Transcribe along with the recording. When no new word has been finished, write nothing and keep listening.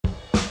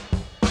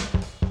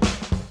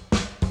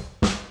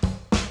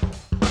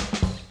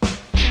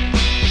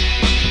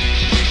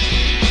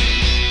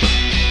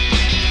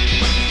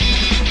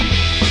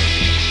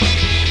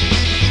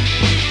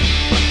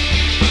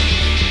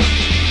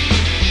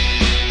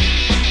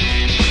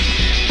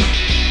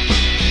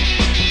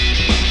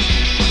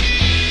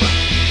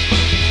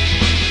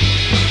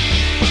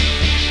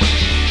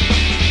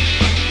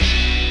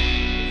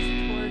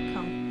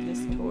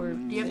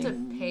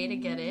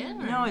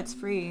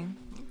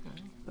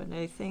And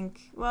I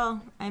think,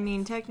 well, I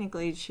mean,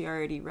 technically she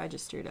already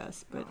registered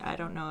us, but I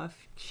don't know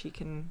if you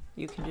can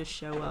just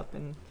show up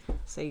and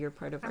say you're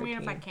part of our team. I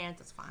mean, if I can't,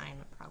 it's fine.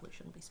 I probably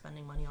shouldn't be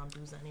spending money on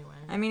booze anyway.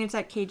 I mean, it's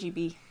at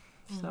KGB,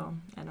 so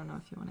I don't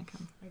know if you want to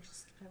come. I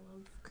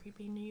love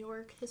creepy New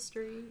York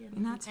history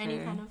and that's any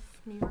fair. kind of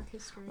New York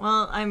history.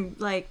 Well, I'm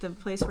like, the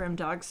place where I'm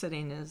dog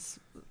sitting is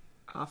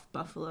off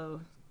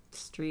Buffalo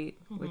Street,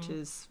 which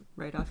is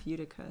right off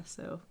Utica,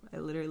 so I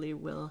literally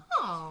will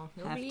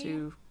have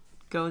to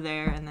go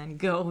there and then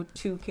go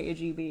to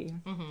KGB.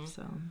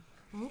 So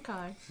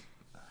okay.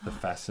 The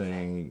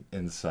fascinating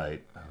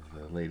insight of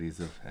the ladies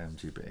of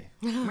MGB.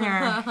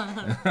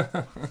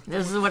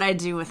 This is what I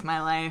do with my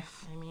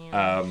life.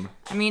 I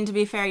mean, to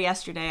be fair,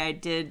 yesterday I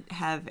did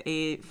have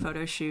a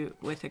photo shoot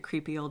with a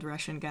creepy old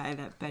Russian guy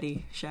that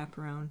Betty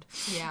chaperoned.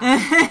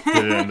 Yeah.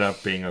 Did it end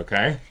up being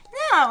okay?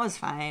 No, it was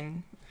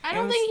fine. I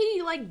don't think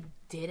he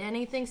did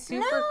anything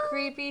super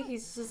creepy.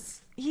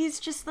 He's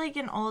just like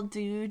an old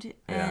dude,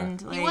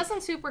 and he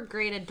wasn't super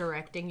great at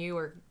directing you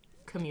or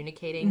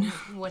communicating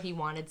what he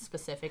wanted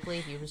specifically.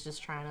 He was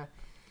just trying to.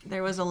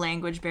 There was a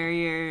language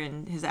barrier,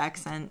 and his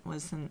accent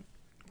wasn't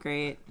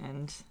great,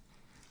 and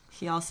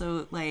he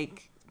also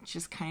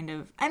just kind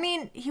of. I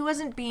mean, he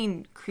wasn't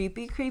being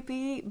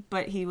creepy,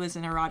 but he was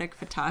an erotic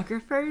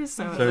photographer,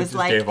 so it was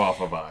just gave off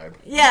a vibe.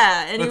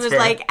 Yeah, and That's he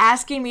was fair.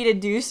 asking me to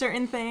do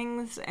certain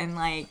things, and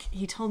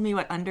he told me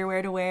what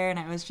underwear to wear, and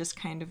I was just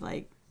kind of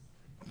like.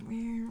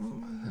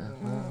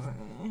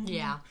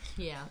 Yeah.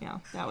 Yeah,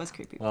 that was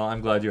creepy. Well,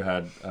 I'm glad you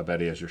had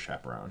Betty as your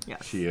chaperone.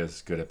 Yes. She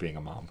is good at being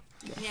a mom.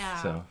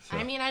 Yeah. So.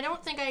 I mean, I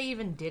don't think I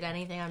even did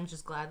anything. I'm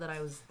just glad that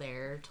I was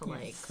there to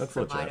That's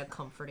provide legit. a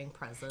comforting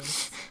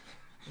presence.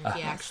 If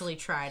he actually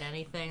tried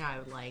anything, I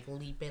would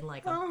leap in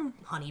like a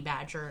honey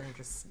badger and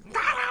just.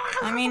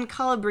 I mean,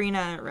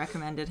 Calabrina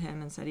recommended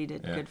him and said he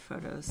did good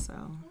photos, so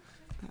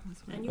that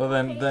was weird. Well,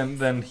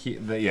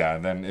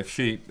 then if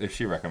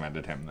she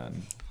recommended him,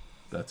 then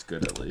that's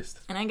good at least.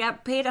 And I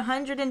got paid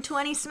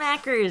 120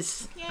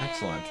 smackers. Yay!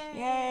 Excellent.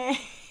 Yay!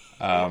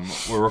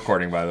 We're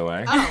recording, by the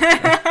way. Oh,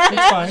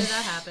 fine. did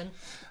that happen?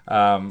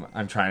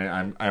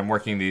 I'm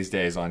working these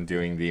days on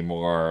doing the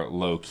more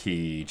low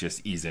key,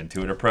 just ease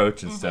into it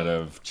approach instead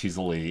of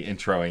cheesily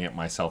introing it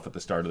myself at the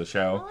start of the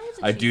show.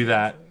 I do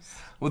that.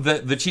 Well,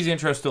 the cheesy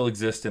intro still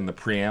exists in the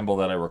preamble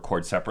that I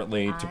record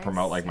separately to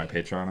promote my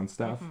Patreon and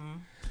stuff.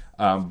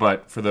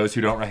 But for those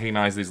who don't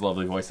recognize these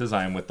lovely voices,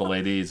 I am with the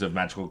ladies of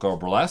Magical Girl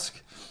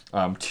Burlesque,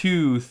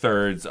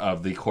 2/3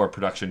 of the core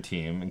production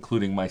team,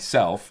 including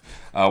myself.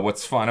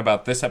 What's fun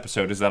about this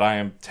episode is that I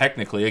am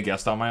technically a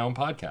guest on my own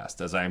podcast,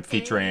 as I am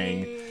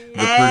featuring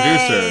the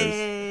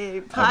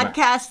producers.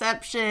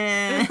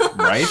 Podcastception.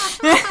 Right?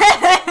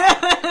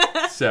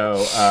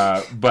 So,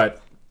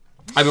 but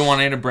I've been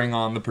wanting to bring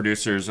on the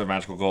producers of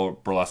Magical Girl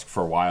Burlesque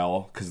for a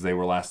while, because they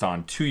were last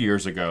on 2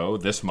 years ago,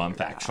 this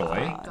month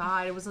actually.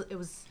 God, it was.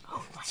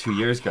 Oh my 2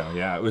 years ago,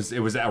 yeah. It was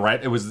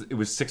right. It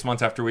was 6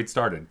 months after we'd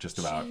started, just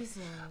about.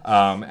 Jesus.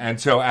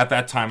 And so at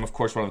that time, of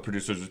course, one of the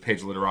producers was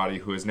Paige Literati,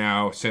 who is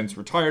now since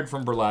retired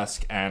from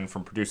Burlesque and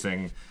from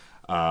producing.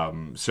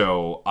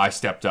 So I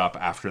stepped up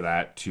after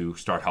that to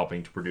start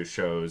helping to produce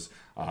shows.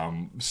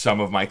 Some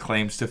of my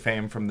claims to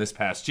fame from this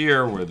past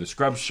year were the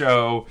Scrubs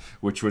show,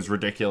 which was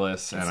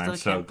ridiculous, and I'm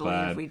so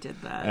glad we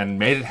did that and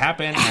made it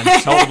happen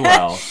and sold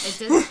well. It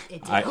did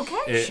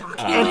okay.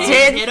 Shocking.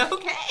 It did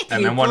okay.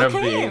 And then one of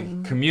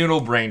the communal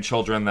brain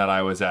children that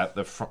I was at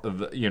the front,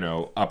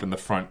 up in the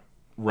front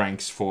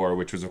ranks for,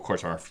 which was of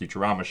course our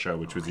Futurama show,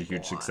 which was a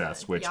huge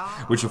success, which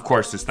of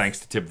course is thanks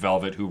to Tip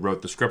Velvet, who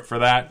wrote the script for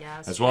that,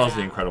 as well as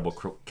the incredible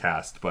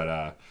cast.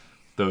 But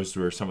those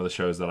were some of the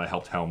shows that I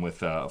helped helm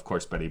with, of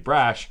course, Betty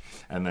Brash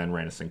and then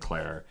Raina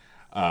Sinclair.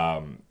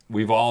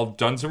 We've all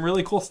done some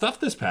really cool stuff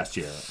this past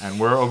year, and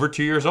we're over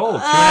 2 years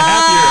old, 2.5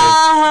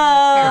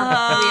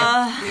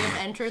 years. We have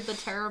entered the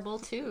terrible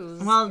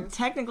twos. Well,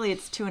 technically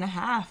it's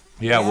 2.5.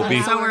 Yeah, we'll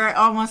be. So we're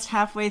almost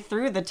halfway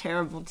through the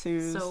terrible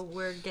twos. So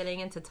we're getting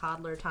into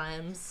toddler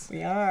times.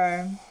 We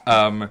are.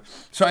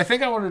 So I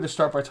think I wanted to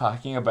start by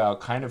talking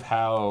about kind of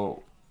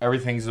how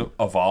everything's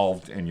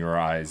evolved in your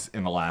eyes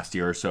in the last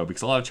year or so,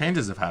 because a lot of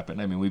changes have happened.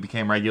 I mean, we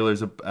became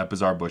regulars at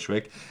Bizarre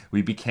Bushwick.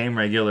 We became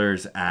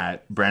regulars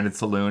at Branded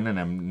Saloon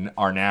and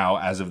are now,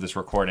 as of this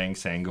recording,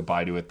 saying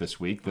goodbye to it this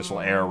week. This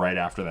will air right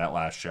after that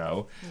last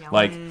show.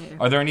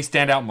 Are there any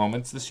standout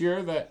moments this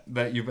year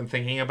that you've been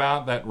thinking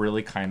about that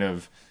really kind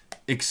of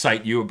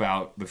excite you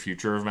about the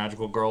future of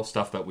Magical Girl,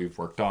 stuff that we've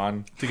worked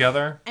on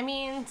together? I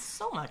mean,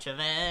 so much of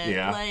it.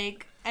 Yeah.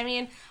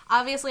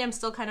 Obviously I'm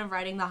still kind of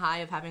riding the high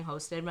of having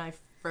hosted my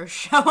first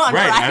show on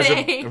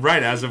Friday.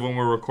 As of when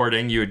we're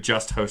recording, you had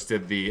just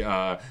hosted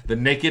the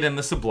Naked and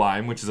the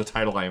Sublime, which is a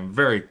title I am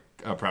very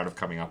proud of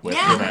coming up with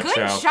for that good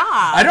show. job.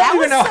 I don't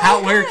even know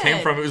where it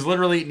came from. It was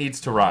literally, it needs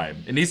to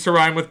rhyme. It needs to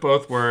rhyme with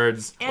both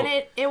words. And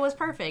it was was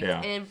perfect.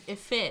 Yeah. It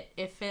fit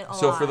a lot.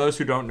 So for those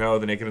who don't know,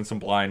 The Naked and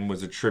Sublime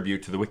was a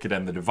tribute to The Wicked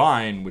and the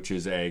Divine, which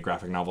is a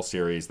graphic novel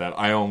series that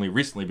I only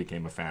recently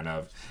became a fan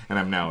of, and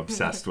I'm now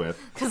obsessed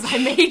with. Because I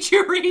made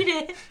you read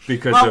it.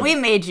 We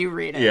made you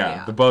read it.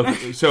 Yeah.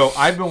 So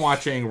I've been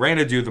watching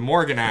Raina do the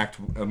Morgan act.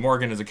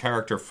 Morgan is a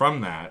character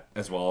from that,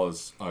 as well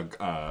as a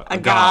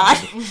god.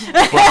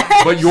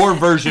 but your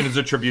version is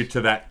a tribute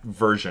to that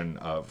version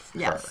of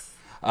her.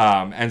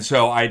 And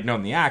so I'd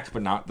known the act,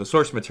 but not the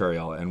source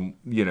material. And,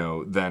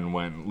 then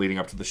when leading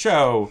up to the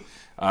show,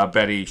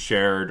 Betty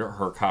shared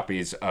her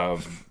copies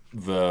of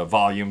the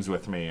volumes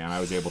with me, and I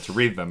was able to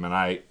read them, and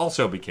I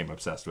also became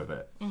obsessed with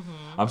it.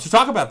 Mm-hmm. So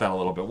talk about that a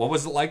little bit. What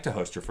was it like to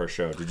host your first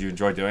show? Did you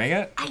enjoy doing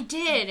it? I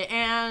did,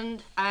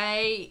 and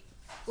I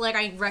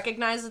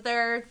recognize that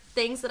there are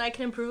things that I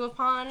can improve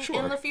upon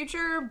in the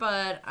future,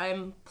 but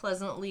I'm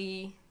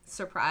pleasantly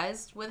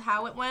surprised with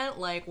how it went.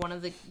 Like, one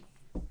of the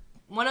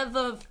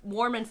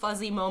warm and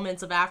fuzzy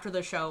moments of after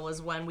the show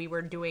was when we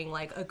were doing,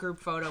 like, a group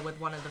photo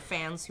with one of the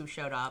fans who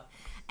showed up.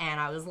 And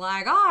I was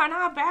like, oh,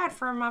 not bad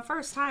for my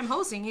first time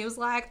hosting. He was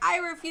like, I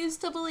refuse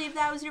to believe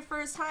that was your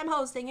first time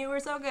hosting. You were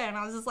so good. And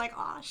I was just like,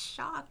 oh,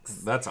 shucks.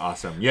 That's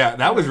awesome. Yeah,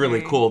 that was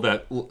really cool.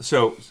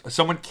 So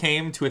someone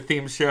came to a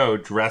themed show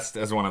dressed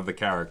as one of the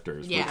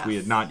characters, which we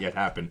had not yet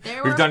happened.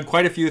 We've done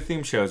quite a few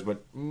themed shows,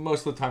 but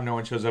most of the time no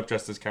one shows up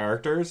dressed as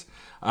characters,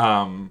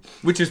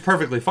 which is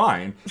perfectly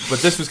fine.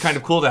 But this was kind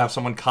of cool to have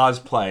someone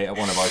cosplay at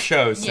one of our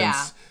shows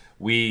since...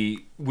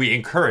 We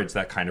encourage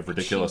that kind of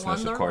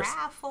ridiculousness, of course.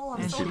 Raffle.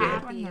 I'm so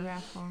happy. The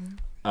raffle.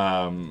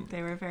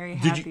 They were very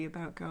happy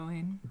about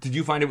going. Did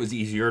you find it was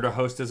easier to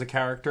host as a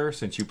character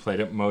since you played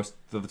it most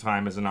of the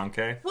time as an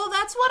Anke? Well,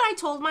 that's what I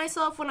told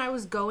myself when I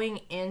was going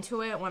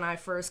into it when I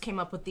first came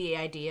up with the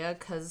idea,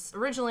 because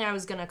originally I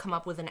was going to come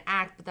up with an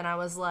act, but then I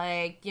was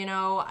like,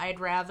 I'd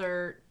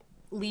rather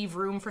leave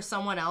room for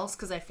someone else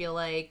because I feel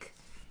like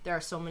there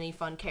are so many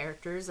fun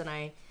characters, and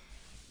I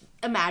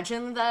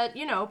imagine that,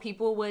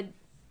 people would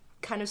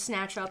kind of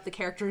snatch up the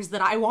characters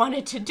that I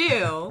wanted to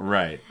do.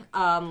 Right.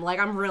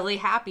 I'm really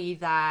happy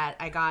that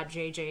I got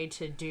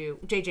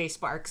JJ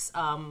Sparks,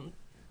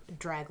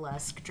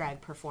 Burlesque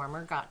drag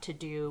performer, got to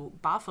do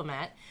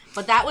Baphomet.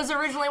 But that was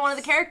originally one of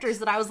the characters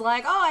that I was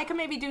like, oh, I can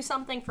maybe do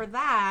something for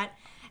that.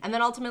 And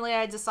then ultimately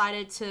I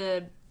decided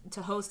to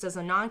host as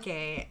a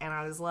Nanke, and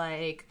I was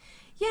like,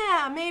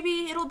 yeah,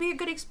 maybe it'll be a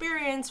good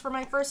experience for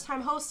my first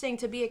time hosting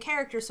to be a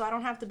character so I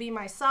don't have to be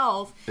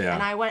myself. Yeah.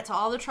 And I went to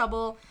all the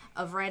trouble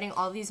of writing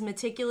all these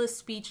meticulous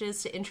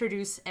speeches to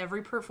introduce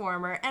every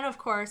performer. And of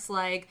course,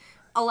 a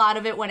lot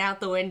of it went out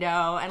the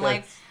window.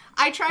 And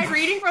I tried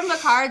reading from the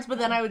cards, but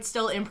then I would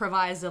still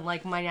improvise, and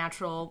my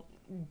natural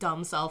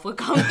dumb self would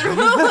come through.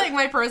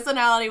 My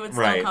personality would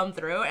still come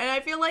through. And I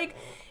feel like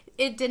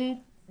it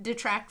didn't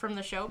detract from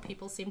the show.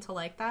 People seem to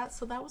like that,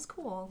 so that was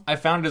cool. I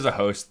found as a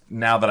host,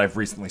 now that I've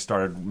recently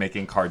started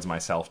making cards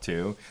myself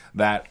too,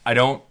 that I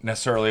don't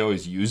necessarily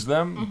always use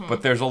them,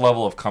 but there's a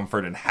level of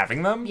comfort in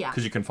having them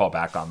because you can fall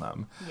back on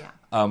them. Yeah.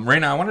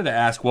 Raina, I wanted to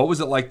ask, what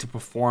was it like to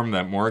perform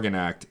that Morgan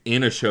act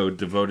in a show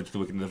devoted to the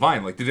Wicked and the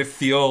Divine? Did it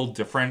feel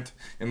different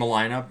in the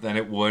lineup than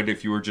it would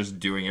if you were just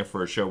doing it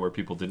for a show where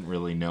people didn't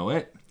really know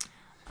it?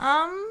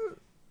 Well,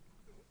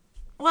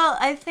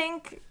 I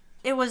think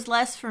it was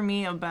less for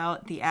me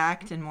about the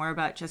act and more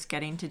about just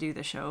getting to do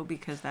the show,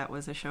 because that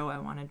was a show I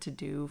wanted to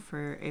do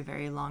for a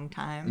very long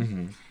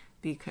time,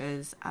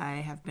 because I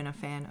have been a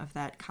fan of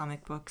that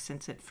comic book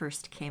since it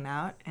first came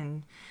out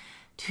in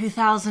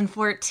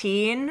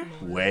 2014.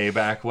 Way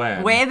back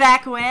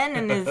when,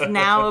 and is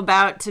now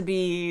about to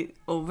be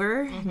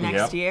over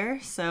next year.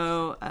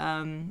 So,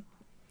 and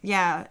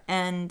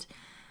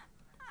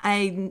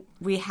I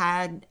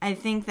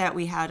think that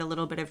we had a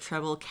little bit of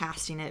trouble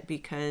casting it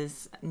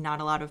because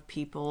not a lot of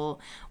people...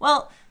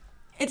 Well,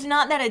 it's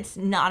not that it's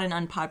not an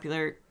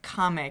unpopular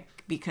comic,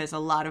 because a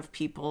lot of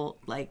people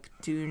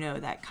do know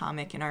that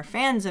comic and are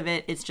fans of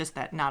it. It's just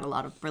that not a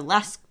lot of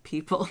burlesque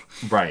people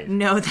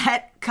know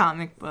that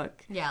comic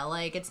book. Yeah,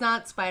 it's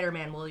not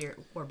Spider-Man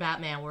or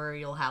Batman where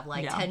you'll have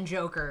 10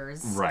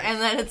 Jokers. Right. And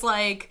then it's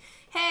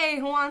hey,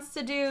 who wants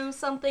to do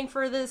something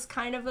for this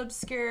kind of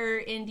obscure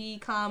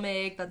indie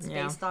comic that's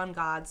based on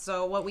God?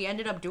 So what we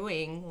ended up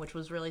doing, which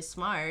was really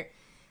smart,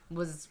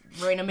 was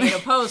Raina made a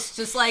post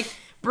just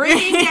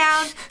breaking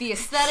down the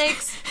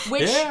aesthetics,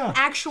 which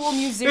actual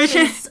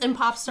musicians and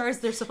pop stars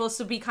they're supposed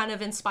to be kind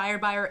of inspired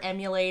by or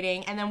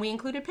emulating. And then we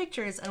included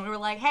pictures, and we were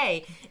like,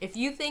 hey, if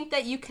you think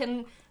that you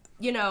can,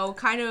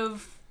 kind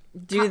of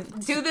do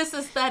this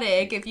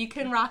aesthetic, if you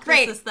can rock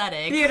this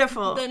aesthetic,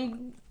 beautiful,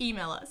 then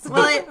email us.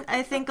 Well,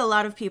 I think a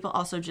lot of people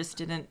also just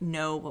didn't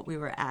know what we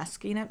were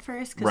asking at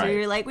first, because we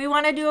were like, we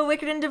want to do a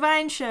Wicked and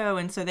Divine show,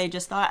 and so they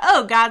just thought,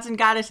 oh, gods and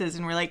goddesses,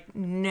 and we're like,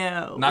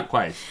 no, not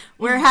quite.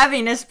 We're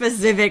having a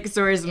specific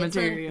source it's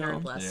material. It's a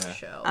Burlesque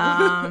show.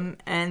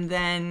 And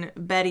then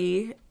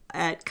Betty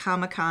at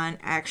Comic-Con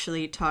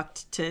actually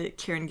talked to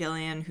Kieran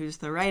Gillen, who's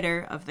the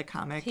writer of the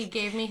comic. He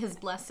gave me his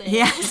blessing.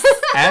 Yes.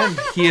 And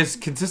he has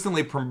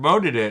consistently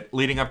promoted it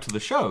leading up to the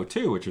show,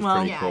 too, which is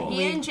pretty cool.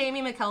 He and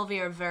Jamie McKelvey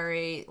are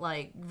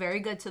very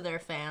good to their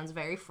fans,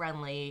 very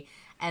friendly,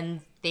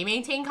 and they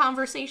maintain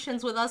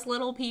conversations with us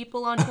little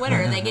people on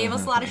Twitter. They gave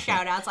us a lot of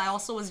shout-outs. I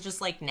also was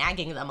just,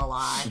 nagging them a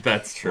lot.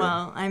 That's true.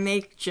 Well, I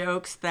make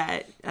jokes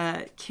that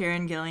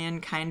Kieran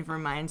Gillen kind of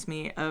reminds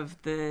me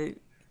of the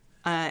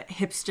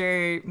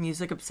hipster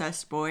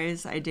music-obsessed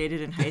boys I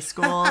dated in high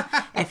school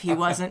if he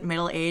wasn't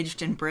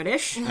middle-aged and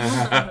British.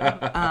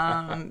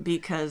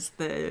 Because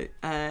the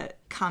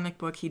comic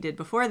book he did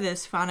before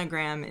this,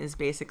 Phonogram, is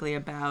basically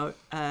about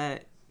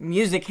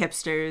music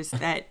hipsters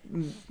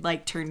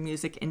that turn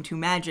music into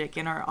magic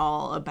and are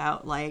all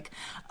about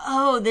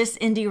this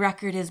indie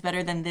record is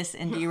better than this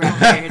indie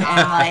record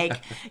and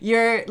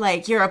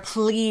you're a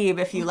plebe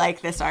if you like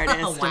this artist.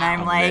 Wow. And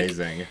I'm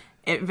Amazing.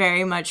 It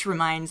very much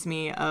reminds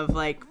me of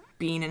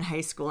being in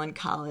high school and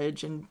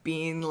college and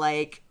being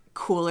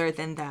cooler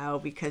than thou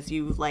because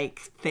you like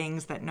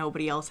things that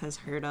nobody else has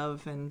heard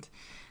of and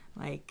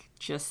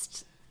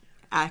just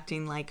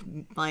acting like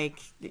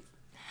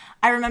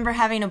I remember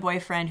having a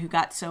boyfriend who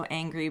got so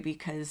angry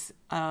because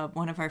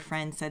one of our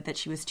friends said that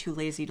she was too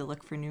lazy to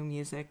look for new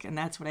music, and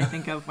that's what I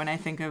think of when I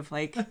think of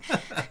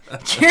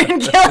Kieran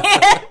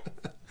Gillen.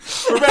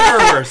 For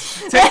better or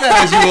worse, take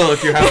that as you will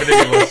if you happen to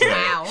be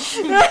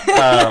listening.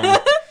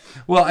 Wow.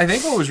 Well, I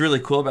think what was really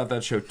cool about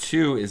that show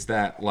too is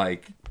that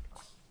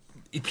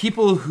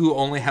people who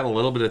only had a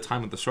little bit of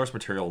time with the source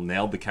material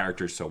nailed the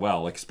characters so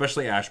well,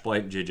 especially Ash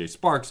Blight and JJ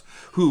Sparks,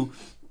 who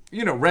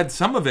read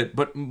some of it,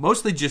 but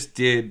mostly just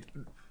did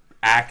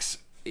acts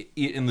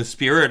in the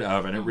spirit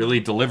of, and it really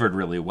delivered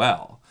really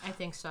well. I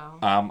think so.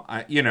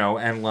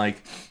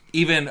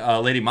 Even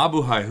Lady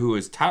Mabuhay, who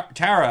is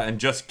Tara and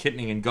just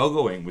kittening and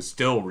go-going, was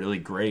still really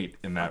great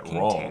in that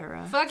role.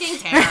 Fucking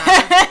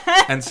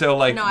Tara. And so,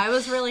 No, I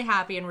was really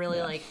happy and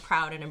really,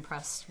 proud and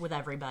impressed with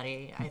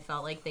everybody. I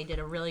felt like they did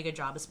a really good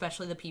job,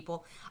 especially the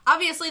people.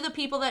 Obviously, the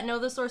people that know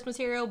the source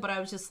material, but I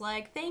was just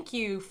thank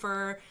you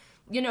for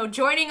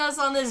joining us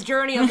on this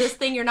journey of this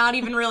thing you're not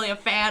even really a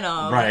fan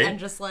of. Right. And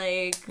just,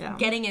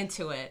 getting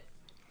into it.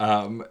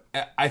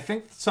 I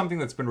think something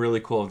that's been really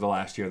cool of the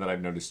last year that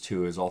I've noticed,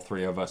 too, is all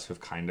three of us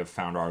have kind of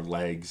found our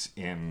legs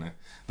in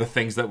the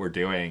things that we're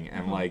doing.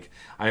 And,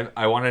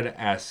 I wanted to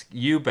ask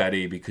you,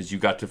 Betty, because you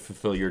got to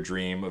fulfill your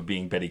dream of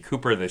being Betty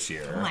Cooper this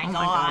year. Oh, my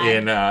God.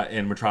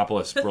 In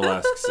Metropolis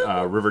Burlesque's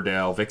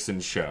Riverdale Vixen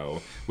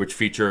show, which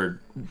featured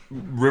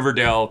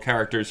Riverdale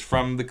characters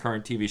from the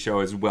current TV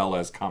show as well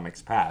as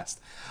comics past.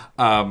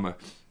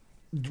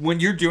 When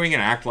you're doing an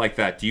act like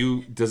that,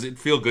 does it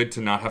feel good to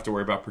not have to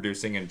worry about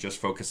producing and just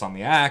focus on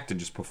the act and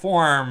just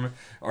perform?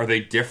 Are they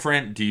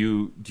different? Do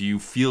you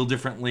feel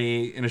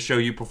differently in a show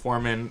you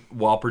perform in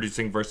while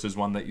producing versus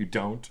one that you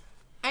don't?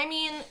 I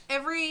mean,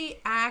 every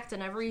act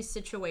and every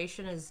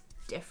situation is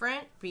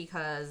different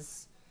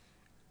because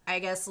I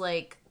guess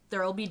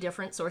there will be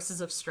different sources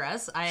of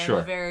stress. I am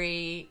a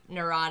very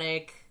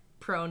neurotic,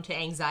 prone to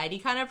anxiety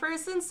kind of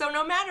person, so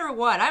no matter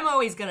what, I'm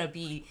always gonna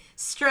be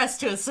stressed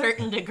to a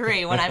certain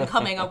degree when I'm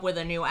coming up with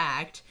a new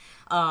act.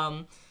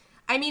 I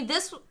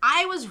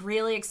was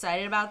really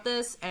excited about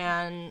this,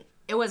 and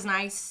it was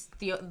nice.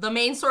 The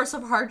main source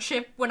of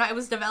hardship when I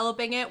was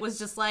developing it was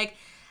just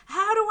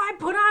how do I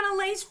put on a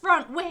lace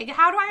front wig?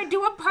 How do I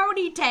do a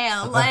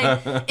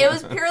ponytail? It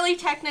was purely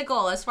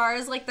technical. As far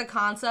as the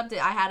concept,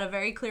 I had a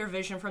very clear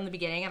vision from the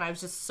beginning, and I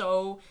was just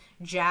so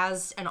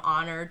jazzed and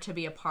honored to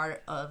be a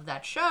part of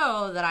that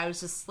show that I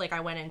was just I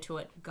went into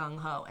it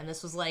gung-ho. And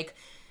this was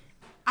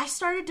I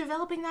started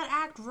developing that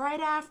act right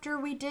after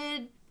we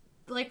did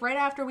the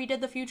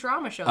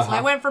Futurama show. So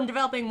I went from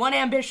developing one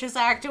ambitious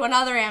act to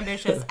another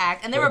ambitious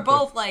act, and they were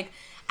both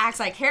acts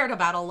I cared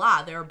about a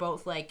lot. They were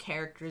both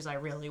characters I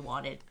really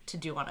wanted to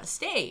do on a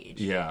stage.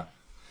 Yeah.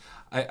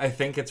 I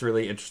think it's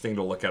really interesting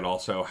to look at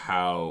also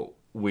how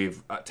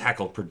we've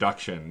tackled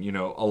production.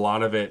 A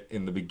lot of it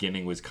in the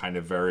beginning was kind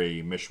of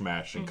very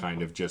mishmash and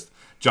kind of just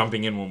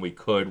jumping in when we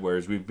could,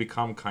 whereas we've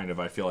become kind of,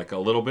 I feel a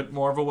little bit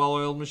more of a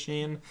well-oiled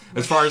machine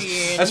as far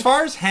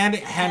as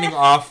handing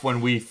off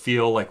when we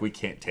feel we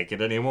can't take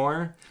it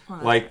anymore.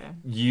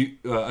 You,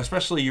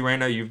 especially you,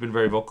 Raina, you've been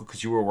very vocal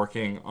because you were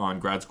working on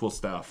grad school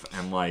stuff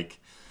and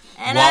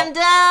I'm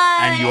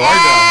done! And you are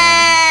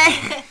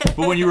done.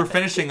 But when you were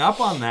finishing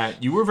up on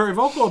that, you were very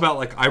vocal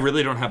about, I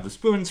really don't have the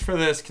spoons for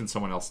this. Can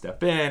someone else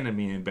step in? And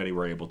me and Betty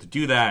were able to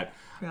do that.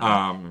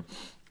 Yeah.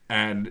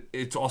 And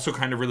it's also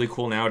kind of really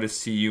cool now to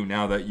see you,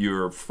 now that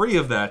you're free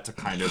of that, to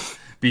kind of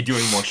be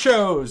doing more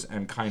shows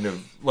and kind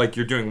of,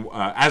 you're doing,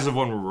 as of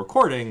when we're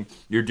recording,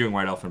 you're doing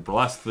White Elephant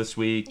Burlesque this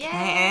week. Yeah.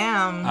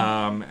 I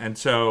am. And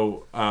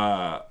so,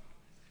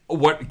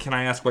 what can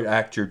I ask what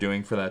act you're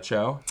doing for that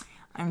show?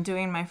 I'm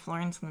doing my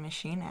Florence and the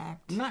Machine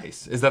act.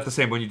 Nice. Is that the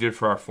same one you did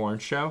for our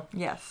Florence show?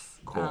 Yes.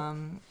 Cool.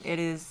 It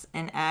is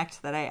an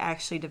act that I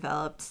actually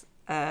developed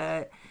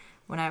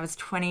when I was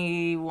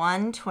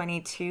 21,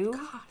 22.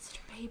 God, such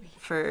a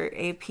for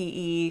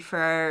APE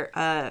for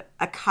a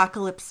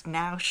Apocalypse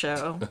Now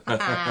show,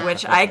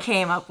 which I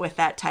came up with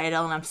that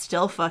title, and I'm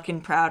still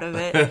fucking proud of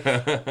it.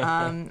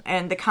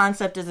 And the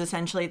concept is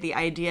essentially the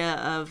idea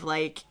of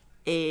like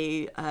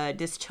a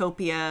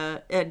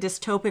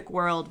dystopic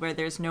world where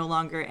there's no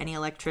longer any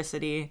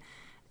electricity,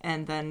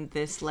 and then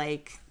this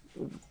like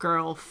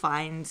girl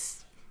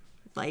finds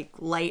like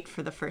light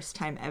for the first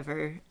time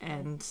ever,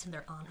 and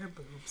they're on her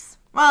boobs.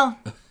 Well,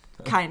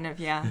 kind of,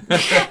 yeah.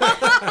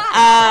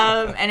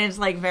 And it's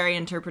like very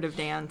interpretive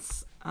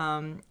dance.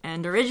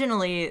 And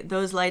originally,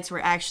 those lights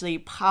were actually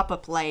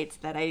pop-up lights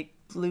that I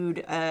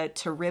glued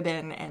to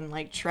ribbon and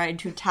like tried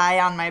to tie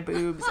on my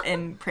boobs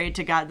and prayed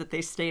to God that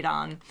they stayed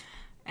on.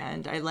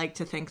 And I like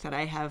to think that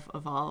I have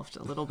evolved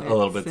a little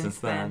bit since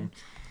then.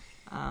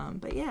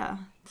 But yeah,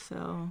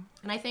 so.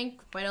 And I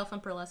think White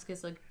Elephant Burlesque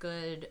is a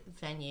good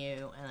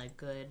venue and a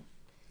good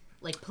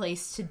like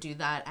place to do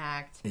that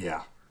act.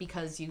 Yeah.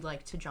 Because you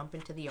like to jump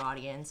into the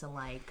audience and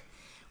like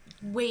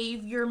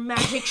wave your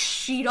magic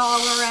sheet all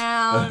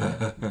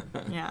around.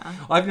 Yeah.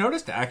 I've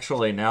noticed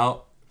actually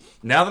now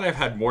that I've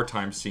had more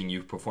time seeing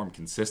you perform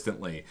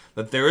consistently,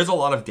 that there is a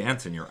lot of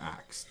dance in your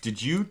acts.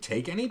 Did you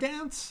take any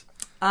dance?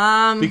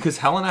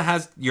 Because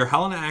your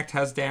Helena act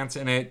has dance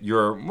in it.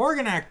 Your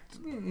Morgan act,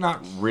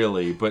 not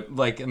really, but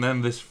like, and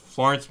then this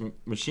Florence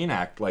Machine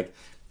act, like,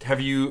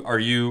 are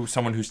you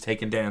someone who's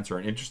taken dance or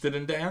interested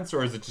in dance,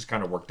 or is it just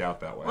kind of worked out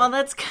that way? Well,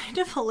 that's kind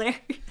of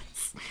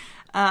hilarious.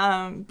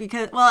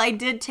 Because, well, I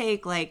did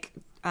take, like,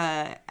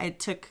 I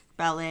took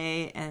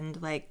ballet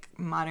and, like,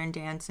 modern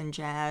dance and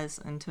jazz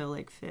until,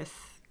 like,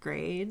 5th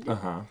grade.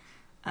 Uh-huh.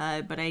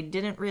 But I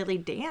didn't really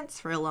dance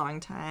for a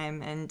long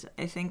time, and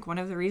I think one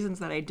of the reasons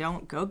that I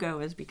don't go-go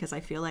is because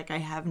I feel like I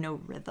have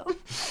no rhythm.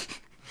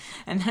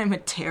 And I'm a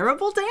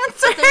terrible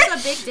dancer. But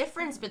there's a big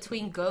difference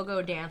between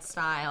go-go dance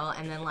style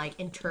and then, like,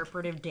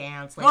 interpretive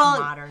dance, like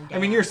modern dance. I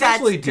mean, you're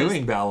essentially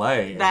doing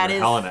ballet in your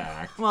Helena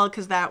act. Well,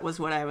 because that was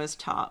what I was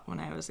taught when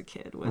I was a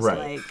kid, was,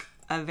 like,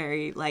 a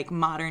very, like,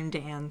 modern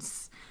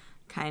dance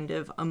kind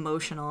of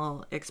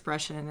emotional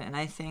expression. And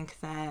I think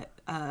that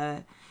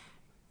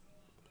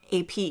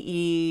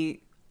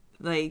APE,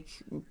 like,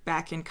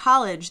 back in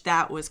college,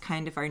 that was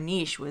kind of our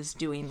niche, was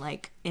doing,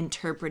 like,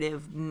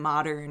 interpretive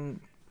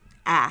modern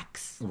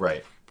acts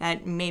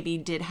that maybe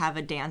did have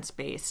a dance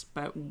base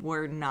but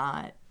were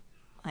not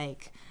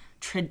like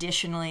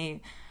traditionally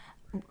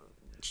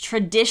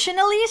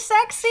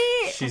sexy.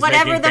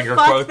 Whatever the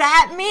fuck quotes.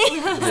 That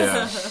means.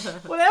 Yeah.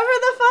 Whatever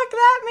the fuck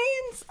that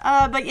means.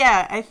 But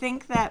yeah, I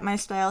think that my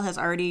style has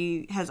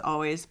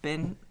always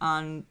been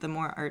on the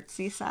more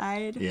artsy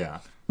side. Yeah.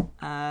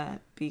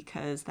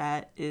 Because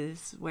that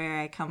is where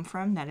I come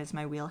from. That is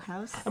my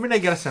wheelhouse. I mean, I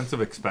get a sense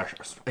of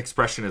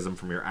expressionism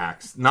from your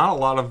acts. Not a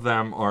lot of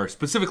them are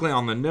specifically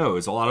on the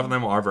nose. A lot of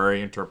them are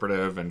very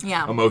interpretive and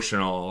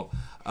emotional.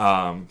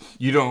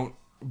 You don't,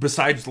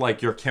 besides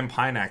like your Kim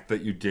Pine act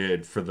that you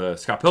did for the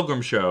Scott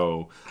Pilgrim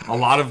show, a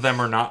lot of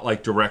them are not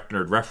like direct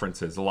nerd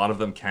references. A lot of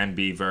them can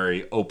be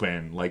very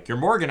open. Like your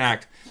Morgan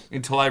act,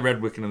 until I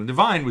read Wicked and the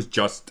Divine, was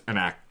just an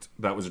act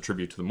that was a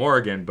tribute to the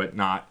Morgan, but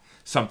not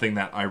something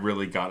that I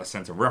really got a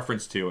sense of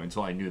reference to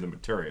until I knew the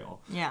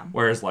material. Yeah.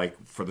 Whereas, like,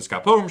 for the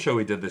Scott Pilgrim show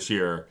we did this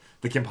year,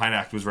 the Kim Pine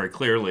act was very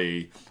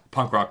clearly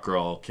punk rock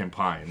girl Kim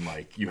Pine.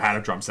 Like, you had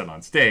a drum set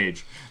on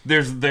stage.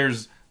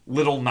 There's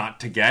little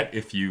not to get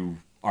if you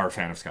are a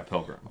fan of Scott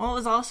Pilgrim. Well, it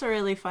was also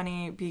really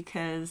funny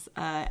because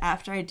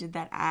after I did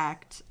that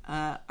act,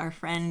 our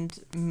friend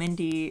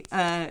Mindy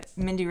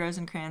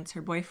Rosenkrantz,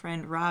 her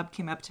boyfriend Rob,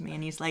 came up to me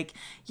and he's like,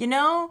 you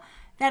know,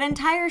 that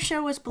entire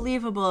show was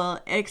believable,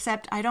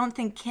 except I don't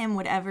think Kim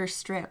would ever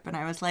strip. And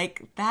I was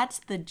like, that's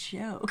the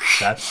joke.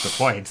 That's the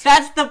point.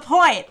 That's the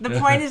point. The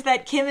point is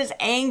that Kim is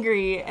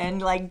angry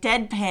and, like,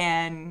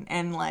 deadpan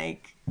and,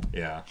 like...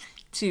 Yeah.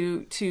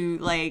 To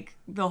like,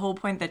 the whole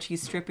point that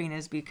she's stripping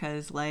is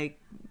because, like,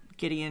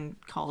 Gideon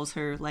calls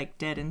her, like,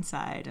 dead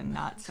inside and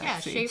not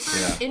sexy. Yeah,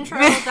 Schaefer's intro,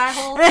 that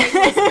whole thing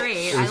was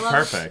great. It was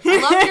perfect. I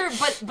loved your,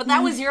 but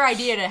that was your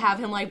idea to have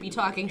him, like, be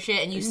talking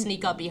shit and you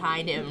sneak up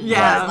behind him.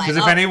 Yeah. Because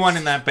if anyone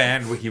in that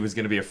band he was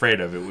going to be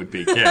afraid of, it would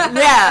be Kim.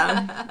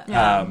 Yeah.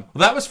 Well,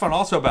 that was fun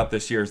also about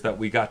this year is that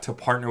we got to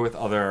partner with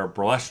other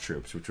burlesque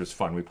troupes, which was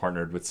fun. We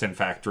partnered with Sin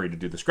Factory to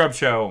do the Scrub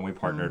Show, and we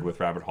partnered with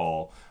Rabbit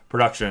Hole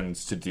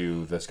Productions to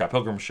do the Scott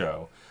Pilgrim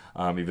show.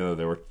 Even though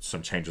there were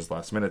some changes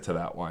last minute to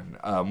that one,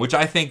 which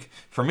I think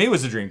for me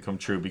was a dream come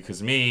true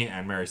because me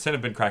and Mary Sin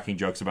have been cracking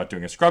jokes about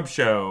doing a Scrub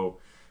show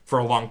for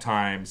a long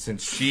time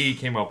since she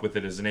came up with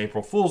it as an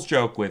April Fool's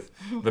joke with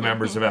the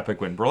members of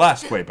Epic Win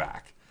Burlesque way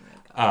back.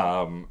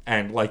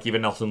 And like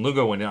even Nelson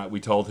Lugo, when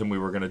we told him we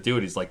were going to do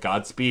it, he's like,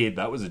 Godspeed,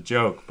 that was a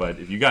joke, but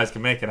if you guys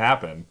can make it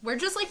happen. We're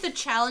just like the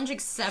challenge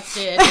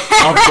accepted.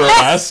 Of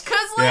Burlesque.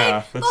 Because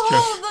like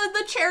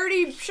the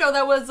charity show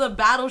that was a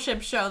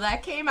battleship show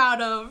that came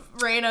out of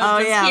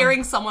Raina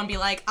hearing someone be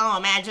like, oh,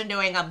 imagine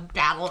doing a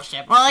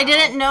battleship Well, show. I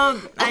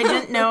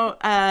didn't know,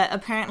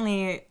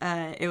 apparently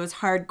it was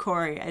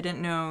hardcore. I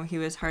didn't know he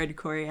was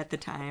hardcore at the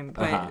time,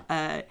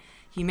 but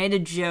he made a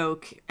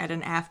joke at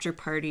an after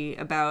party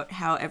about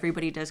how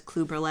everybody does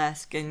Clue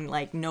Burlesque and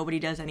like nobody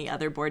does any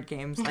other board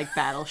games like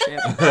Battleship,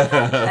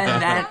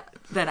 and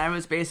that I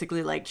was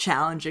basically like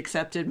challenge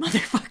accepted,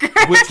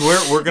 motherfucker. Which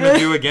we're going to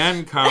do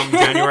again come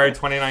January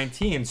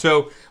 2019.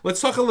 So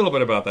let's talk a little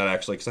bit about that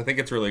actually, because I think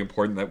it's really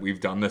important that we've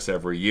done this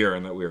every year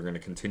and that we're going to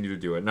continue to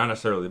do it. Not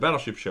necessarily the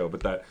Battleship show,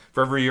 but that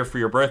for every year for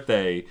your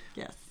birthday,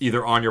 yes,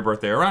 either on your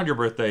birthday or around your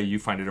birthday, you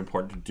find it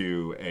important to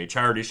do a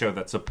charity show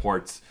that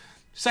supports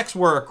sex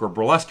work or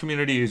burlesque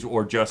communities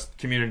or just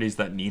communities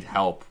that need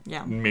help,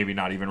 maybe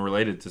not even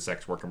related to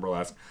sex work and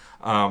burlesque.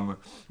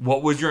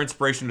 What was your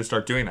inspiration to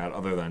start doing that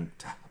other than,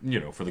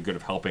 for the good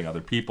of helping other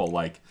people?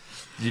 Like,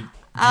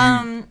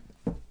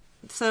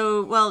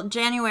 So,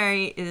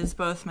 January is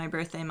both my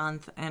birthday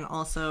month and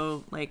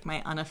also like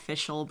my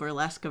unofficial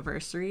burlesque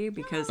anniversary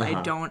because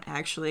I don't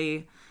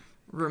actually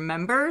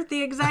remember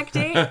the exact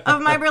date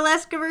of my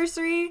burlesque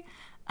anniversary.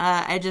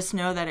 I just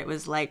know that it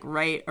was like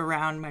right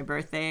around my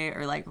birthday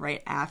or like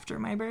right after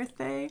my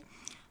birthday.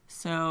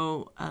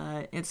 So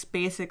it's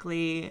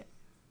basically,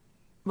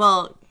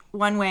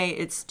 one way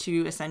it's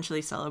to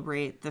essentially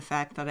celebrate the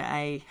fact that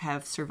I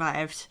have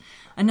survived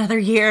another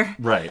year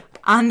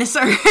on this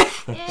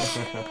earth.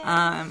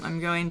 I'm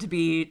going to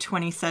be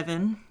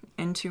 27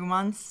 in 2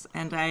 months,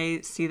 and I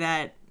see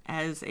that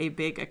as a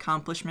big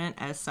accomplishment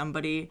as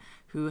somebody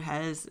who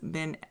has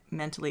been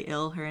mentally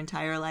ill her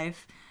entire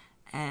life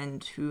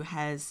and who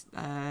has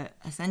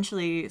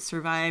essentially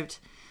survived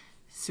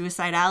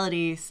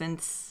suicidality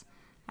since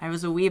I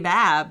was a wee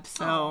bab.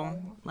 So,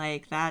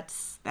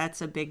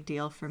 that's a big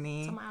deal for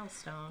me. It's a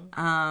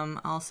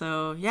milestone.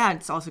 Also,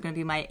 it's also going to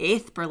be my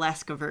 8th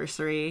burlesque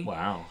anniversary.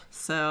 Wow.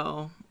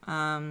 So,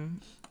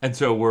 and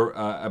so we're.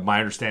 My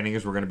understanding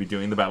is we're going to be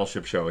doing the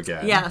Battleship show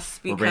again. Yes,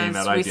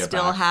 because we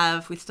still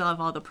have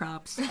all the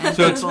props.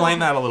 So explain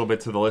that a little bit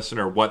to the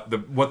listener. What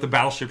the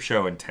Battleship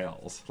show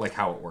entails, like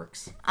how it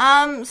works.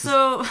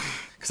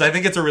 Because I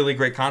think it's a really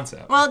great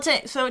concept. Well,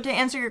 to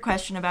answer your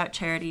question about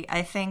charity,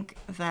 I think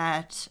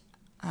that,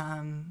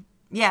 my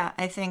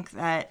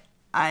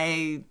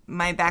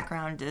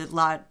background, a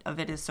lot of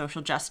it is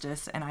social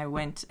justice, and I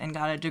went and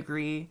got a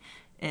degree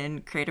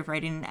in creative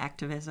writing and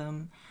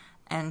activism.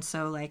 And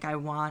so, I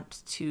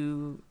want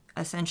to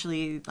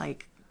essentially,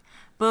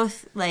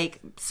 both,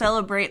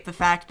 celebrate the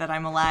fact that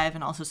I'm alive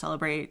and also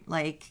celebrate,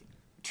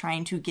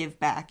 trying to give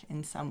back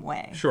in some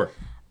way. Sure.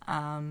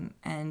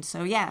 And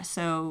so,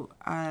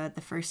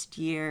 the first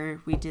year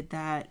we did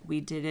that,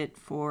 we did it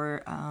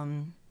for...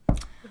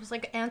 it was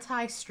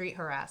anti-street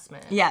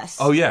harassment. Yes.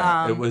 Oh,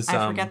 yeah. It was...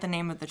 I forget the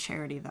name of the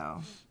charity, though.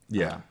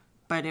 Yeah.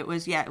 But it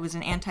was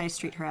an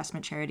anti-street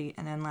harassment charity.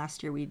 And then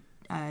last year we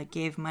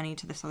gave money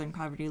to the Southern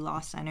Poverty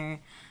Law Center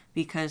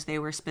because they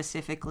were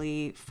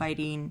specifically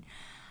fighting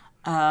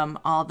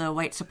all the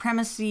white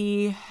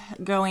supremacy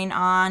going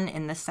on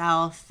in the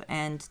South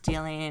and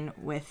dealing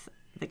with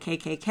the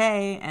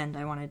KKK, and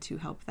I wanted to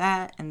help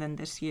that. And then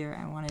this year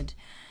I wanted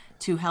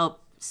to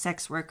help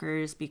sex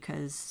workers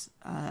because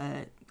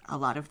a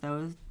lot of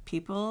those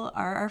people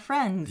are our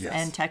friends. Yes.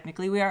 And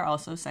technically we are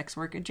also sex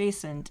work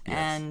adjacent. Yes.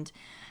 And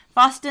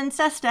Boston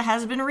Cesta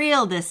has been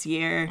real this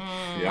year.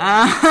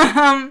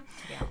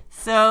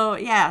 So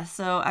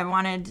I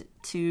wanted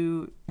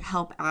to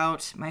help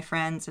out my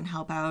friends and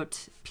help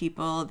out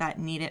people that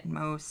need it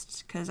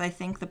most, because I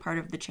think the part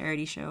of the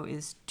charity show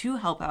is to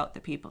help out the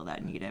people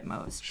that need it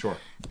most. Sure.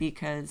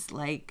 Because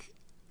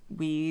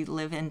we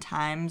live in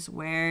times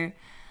where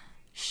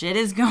shit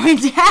is going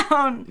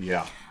down.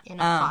 Yeah. In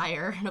a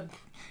fire.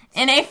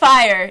 In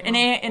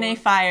a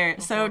fire.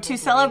 So to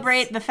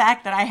celebrate the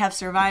fact that I have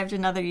survived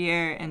another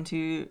year and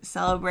to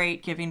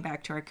celebrate giving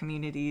back to our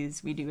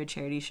communities, we do a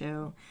charity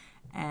show.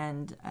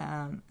 And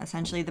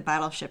essentially the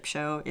Battleship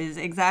show is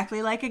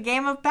exactly like a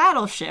game of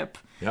Battleship.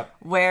 Yep.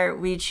 Where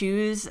we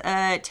choose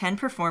 10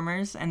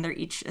 performers and they're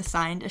each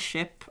assigned a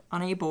ship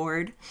on a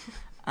board.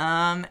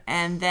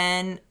 And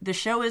then the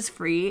show is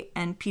free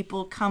and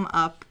people come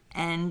up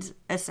and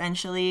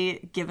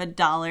essentially give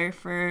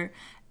 $1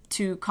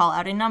 to call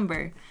out a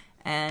number.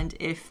 And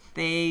if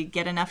they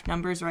get enough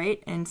numbers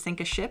right and sink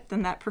a ship,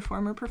 then that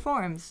performer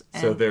performs.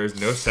 And so there's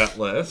no set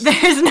list.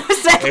 There's no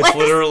set list. It's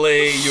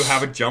literally, you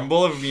have a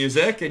jumble of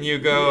music and you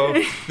go,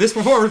 this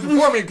performer's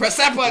performing, press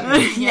that button.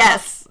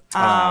 Yes.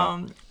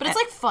 But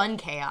it's fun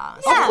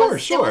chaos. Yeah. Of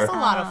course, sure. It was a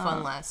lot of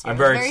fun last year. I'm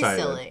very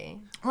excited. Silly.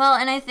 Well,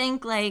 and I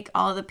think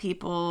all the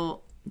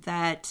people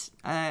that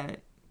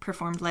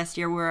performed last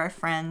year were our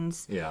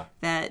friends. Yeah.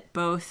 That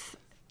both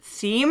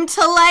seem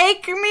to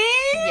like me.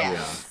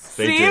 Yes.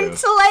 Seem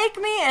to like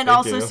me and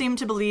also seem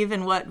to believe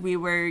in what we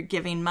were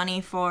giving money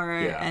for.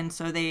 Yeah. And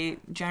so they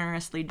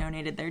generously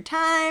donated their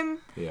time.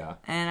 Yeah.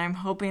 And I'm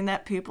hoping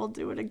that people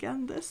do it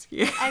again this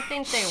year. I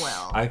think they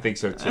will. I think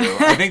so too.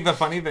 I think the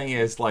funny thing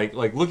is like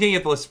looking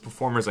at the list of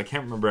performers, I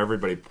can't remember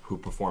everybody who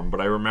performed,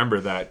 but I remember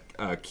that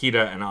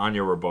Kita and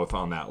Anya were both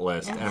on that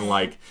list. Yes.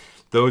 And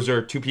those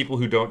are two people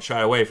who don't shy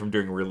away from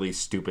doing really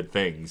stupid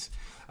things.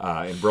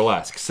 In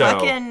burlesque. So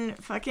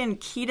fucking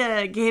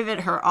Kita gave it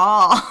her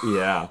all.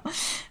 Yeah.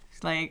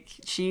 Like,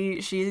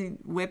 she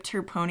whipped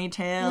her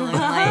ponytail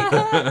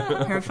and,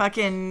 like,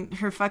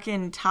 her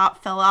fucking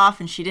top fell off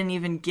and she didn't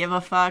even give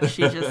a fuck.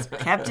 She just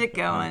kept it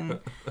going.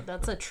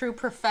 That's a true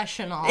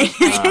professional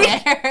right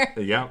there.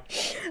 Yeah.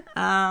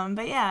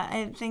 But yeah,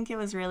 I think it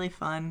was really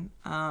fun.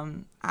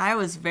 I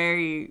was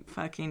very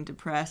fucking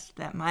depressed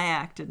that my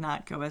act did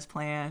not go as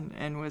planned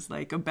and was,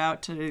 like,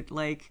 about to,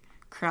 like,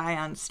 cry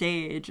on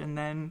stage, and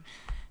then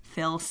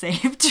Phil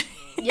saved me.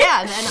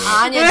 Yeah, then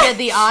Anya did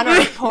the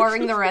honor of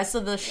pouring the rest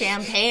of the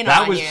champagne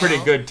on you. That was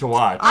pretty good to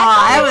watch.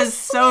 I was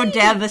so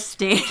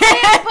devastated.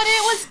 Yeah, but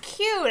it was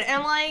cute,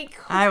 and like...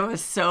 I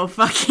was so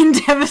fucking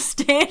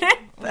devastated.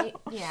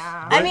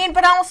 Yeah. I mean,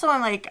 but also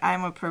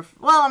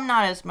I'm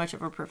not as much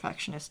of a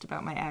perfectionist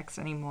about my acts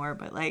anymore,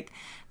 but, like,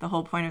 the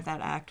whole point of that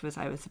act was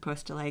I was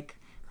supposed to, like,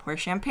 pour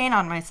champagne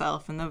on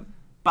myself, and the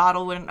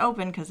bottle wouldn't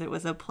open because it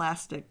was a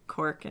plastic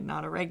cork and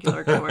not a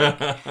regular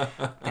cork.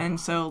 And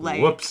so,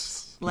 like...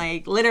 Whoops.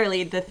 Like,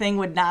 literally, the thing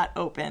would not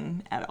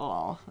open at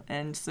all.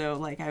 And so,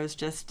 like, I was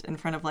just in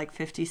front of, like,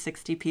 50,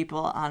 60 people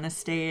on a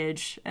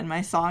stage, and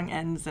my song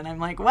ends, and I'm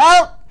like,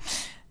 well,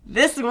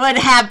 this would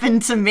happen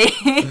to me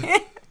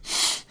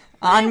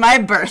on my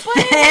birthday.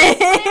 But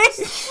it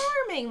was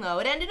charming, though.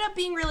 It ended up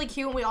being really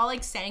cute, and we all,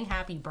 like, sang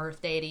happy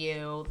birthday to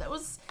you. That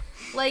was,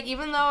 like,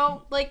 even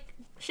though, like,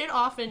 shit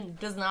often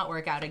does not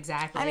work out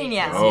exactly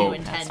as you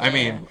intended. I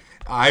mean,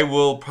 I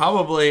will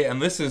probably,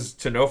 and this is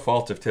to no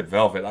fault of Tip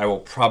Velvet, I will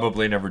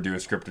probably never do a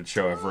scripted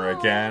show ever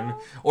again.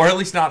 Or at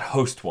least not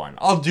host one.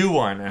 I'll do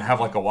one and have,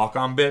 like, a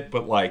walk-on bit,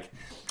 but, like,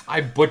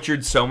 I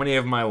butchered so many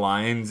of my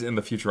lines in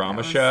the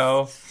Futurama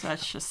show.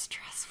 Such a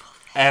stressful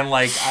thing.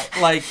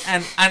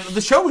 And, and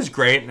the show was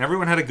great, and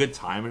everyone had a good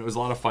time, and it was a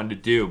lot of fun to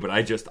do, but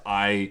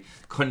I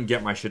couldn't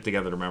get my shit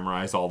together to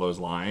memorize all those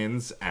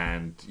lines,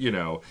 and, you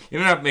know, it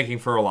ended up making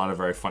for a lot of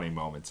very funny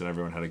moments, and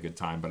everyone had a good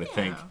time, but I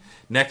think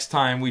next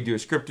time we do a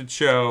scripted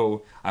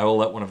show, I will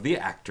let one of the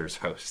actors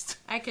host.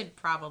 I could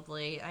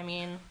probably,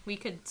 we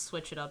could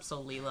switch it up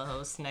so Leela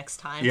hosts next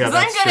time, Yeah, because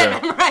that's I'm good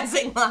true. at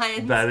memorizing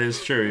lines. That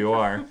is true, you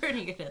are. I'm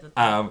pretty good at it.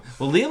 Well,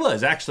 Leela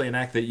is actually an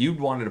act that you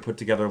wanted to put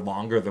together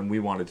longer than we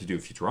wanted to do a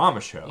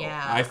Futurama show.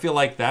 Yeah. I feel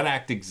like that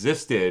act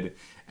existed,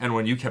 and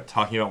when you kept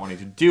talking about wanting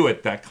to do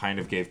it, that kind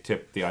of gave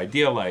Tip the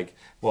idea, like,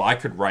 well, I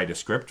could write a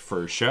script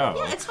for a show.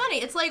 Yeah, it's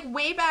funny. It's like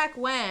way back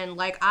when,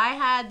 like, I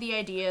had the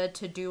idea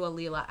to do a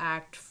Leela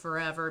act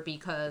forever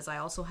because I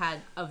also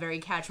had a very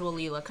casual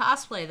Leela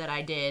cosplay that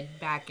I did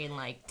back in,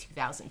 like,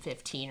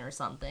 2015 or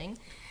something.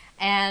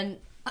 And,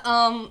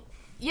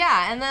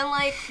 yeah, and then,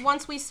 like,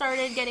 once we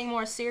started getting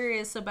more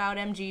serious about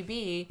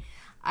MGB,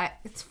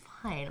 it's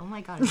fine. Oh my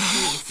god,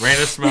 please.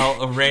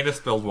 Raina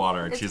spilled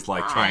water, and It's she's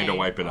like fine. trying to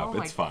wipe it up. Oh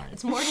my It's fine. God.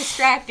 It's more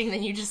distracting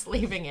than you just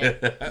leaving it.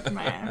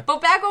 Man.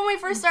 But back when we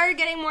first started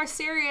getting more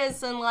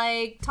serious and,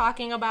 like,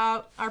 talking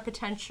about our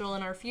potential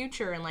and our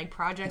future and, like,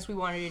 projects we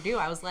wanted to do,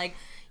 I was like,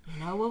 you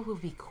know what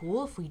would be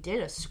cool if we did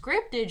a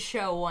scripted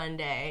show one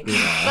day? But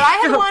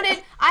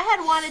I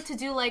had wanted to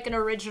do, like, an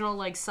original,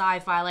 like,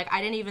 sci-fi. Like,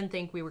 I didn't even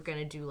think we were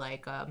gonna do,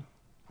 like, a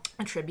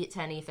tribute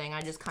to anything. I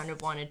just kind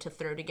of wanted to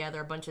throw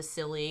together a bunch of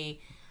silly,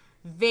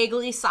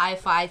 vaguely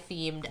sci-fi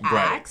themed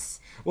acts.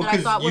 Well, that I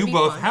thought would you be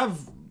both fun. have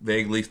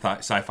vaguely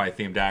sci-fi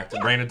themed act.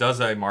 Yeah. Raina does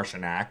a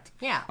Martian act.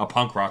 Yeah. A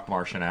punk rock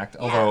Martian act.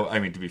 Yeah. Although, I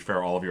mean, to be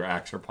fair, all of your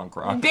acts are punk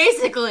rock.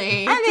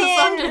 Basically, to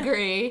some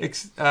degree.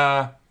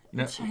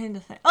 No. Trying to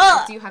think.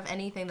 Do you have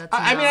anything that's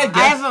I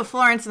have a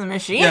Florence and the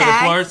Machine the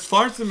act.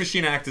 Florence and the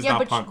Machine act is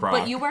not punk rock.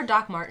 But you wear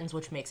Doc Martens,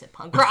 which makes it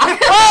punk rock.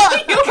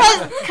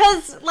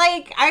 Because,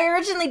 like, I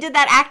originally did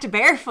that act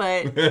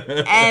barefoot,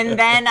 and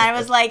then I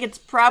was like, it's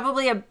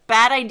probably a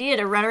bad idea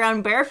to run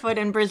around barefoot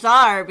in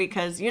Brazar,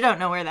 because you don't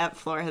know where that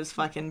floor has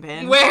fucking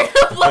been. Where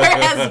the floor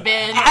has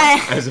been.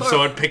 As if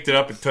someone picked it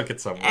up and took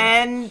it somewhere.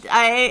 And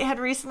I had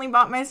recently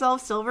bought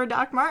myself silver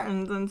Doc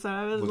Martens, and so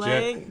I was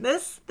Legit. like,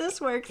 this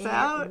works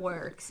out. It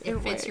works. It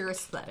fits your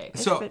aesthetic.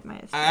 So,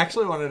 I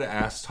actually wanted to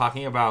ask,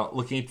 talking about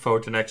looking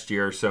forward to next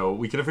year, so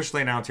we can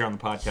officially announce here on the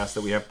podcast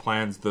that we have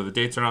plans, though the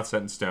dates are not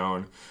set in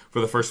stone,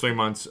 for the first 3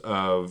 months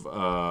of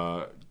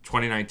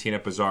 2019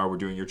 at Bazaar. We're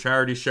doing your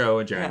charity show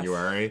in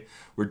January. Yes.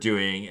 We're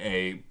doing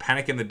a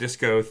Panic in the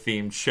Disco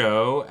themed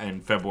show in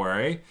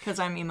February. Because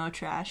I'm emo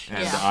trash.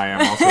 And I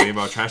am also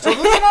emo trash. So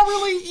they're not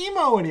really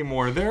emo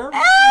anymore. They're more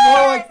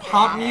like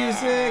pop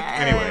music.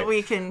 Anyway.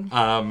 We can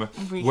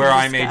where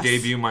I may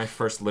debut my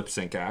first lip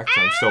sync act.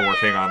 I'm still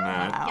working on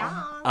that.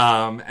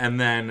 Wow. And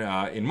then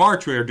in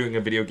March we are doing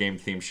a video game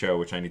themed show,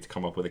 which I need to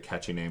come up with a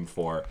catchy name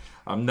for.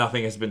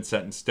 Nothing has been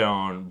set in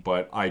stone,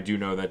 but I do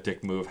know that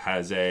Dick Move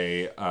has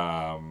a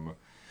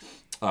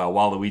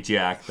Waluigi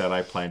act that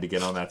I plan to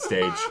get on that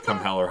stage come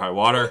hell or high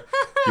water.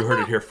 You heard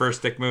it here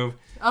first, Dick Move.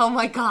 Oh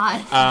my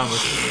god.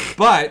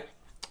 But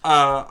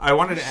I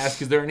wanted to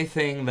ask, is there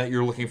anything that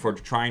you're looking forward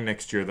to trying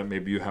next year that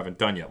maybe you haven't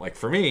done yet? Like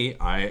for me,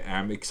 I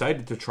am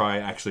excited to try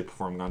actually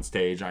performing on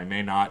stage. I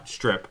may not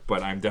strip,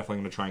 but I'm definitely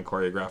going to try and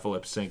choreograph a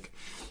lip sync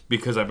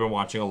because I've been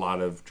watching a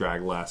lot of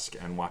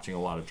Draglesque and watching a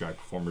lot of drag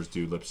performers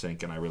do lip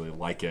sync, and I really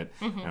like it,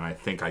 and I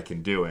think I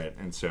can do it,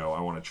 and so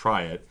I want to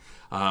try it.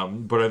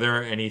 But are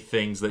there any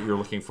things that you're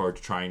looking forward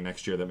to trying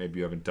next year that maybe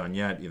you haven't done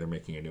yet, either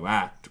making a new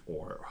act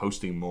or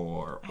hosting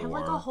more? I have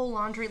like a whole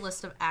laundry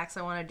list of acts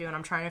I want to do, and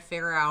I'm trying to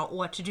figure out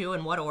what to do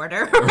in what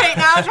order right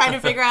now. I'm trying to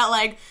figure out,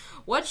 like,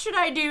 what should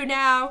I do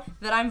now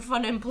that I'm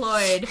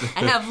unemployed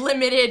and have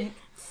limited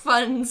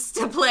funds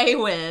to play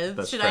with?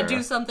 That's should fair. I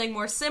do something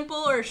more simple,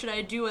 or should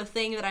I do a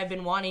thing that I've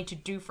been wanting to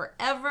do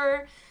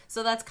forever?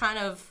 So that's kind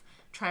of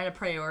trying to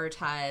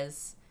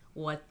prioritize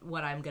what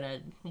I'm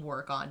gonna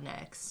work on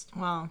next.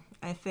 Well,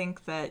 I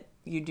think that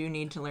you do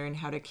need to learn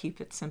how to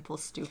keep it simple,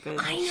 stupid.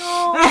 I know.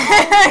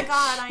 Oh my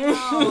god, I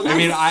know. I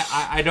mean,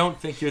 I don't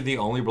think you're the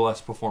only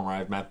burlesque performer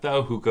I've met,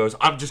 though, who goes,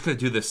 I'm just going to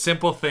do this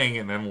simple thing,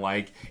 and then,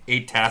 like,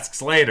 8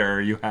 tasks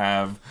later, you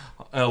have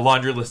a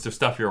laundry list of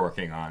stuff you're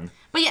working on.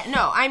 But yeah,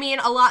 no, I mean,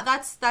 a lot,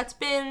 that's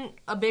been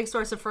a big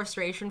source of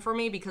frustration for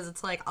me, because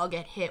it's like, I'll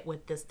get hit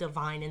with this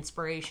divine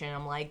inspiration.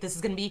 I'm like, this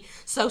is going to be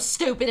so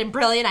stupid and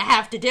brilliant, I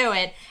have to do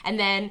it. And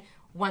then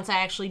once I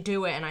actually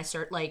do it and I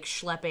start, like,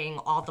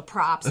 schlepping all the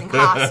props and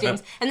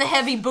costumes and the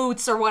heavy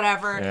boots or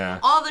whatever,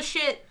 all the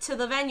shit to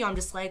the venue, I'm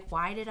just like,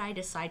 why did I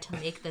decide to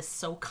make this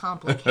so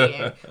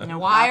complicated?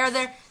 Why are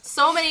there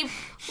so many,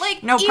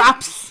 like... No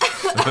props.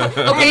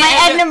 Okay, In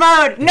my Edna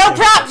mode. No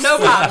props. No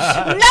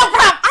props. No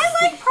props. I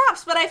like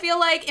props, but I feel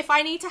like if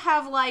I need to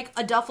have, like,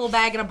 a duffel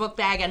bag and a book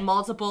bag and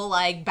multiple,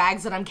 like,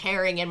 bags that I'm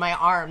carrying in my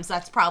arms,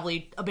 that's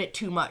probably a bit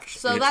too much.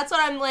 So that's what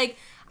I'm like,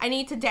 I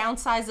need to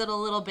downsize it a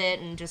little bit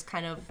and just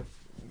kind of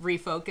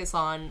refocus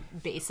on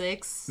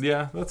basics.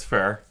 Yeah, that's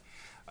fair.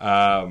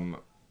 And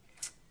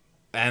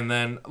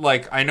then,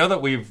 like, I know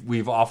that we've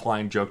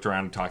offline joked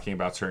around talking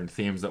about certain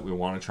themes that we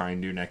want to try and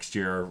do next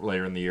year,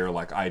 later in the year.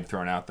 Like, I'd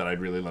thrown out that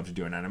I'd really love to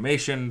do an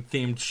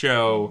animation-themed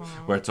show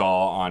where it's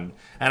all on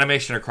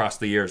animation across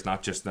the years,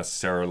 not just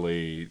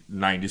necessarily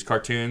 90s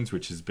cartoons,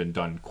 which has been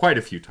done quite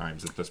a few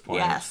times at this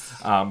point. Yes.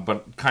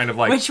 But kind of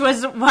like... Which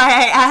was why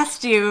I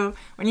asked you,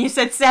 when you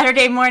said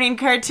Saturday morning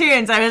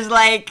cartoons, I was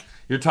like...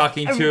 You're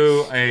talking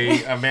to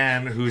a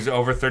man who's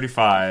over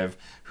 35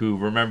 who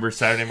remembers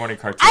Saturday morning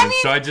cartoons. I mean,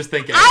 so I just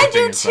think I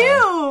do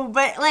too,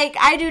 but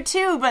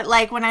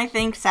like when I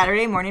think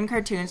Saturday morning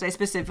cartoons, I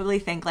specifically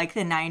think like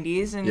the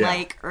 90s and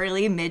like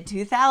early mid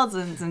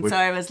 2000s, and so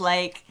I was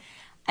like,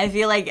 I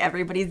feel like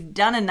everybody's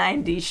done a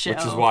 90s show.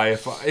 Which is why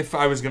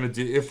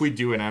if we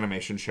do an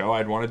animation show,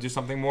 I'd want to do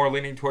something more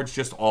leaning towards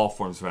just all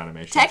forms of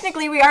animation.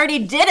 Technically, we already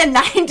did a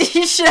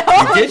 90s show.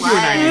 We did do a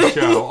 90s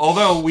show,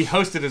 although we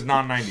hosted as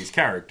non-90s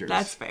characters.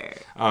 That's fair.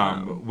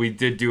 We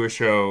did do a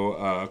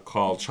show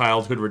called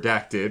Childhood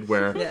Redacted,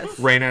 where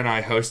Raina and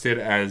I hosted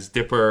as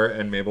Dipper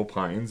and Mabel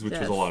Pines, which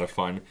was a lot of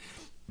fun.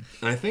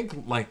 And I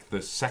think like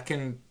the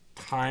second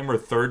time or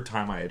third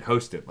time I had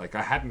hosted. Like,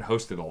 I hadn't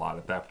hosted a lot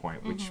at that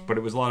point, but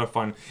it was a lot of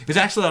fun. It was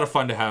actually a lot of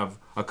fun to have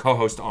a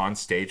co-host on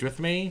stage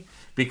with me,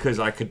 because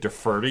I could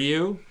defer to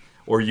you,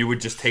 or you would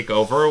just take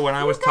over when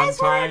I was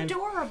tongue-tied. You guys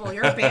were adorable.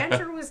 Your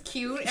banter was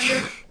cute,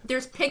 and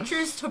there's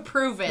pictures to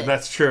prove it.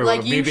 That's true.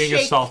 Like, me being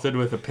assaulted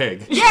with a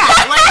pig. Yeah,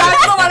 like,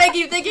 that's the one I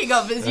keep thinking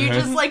of, is you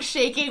just, like,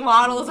 shaking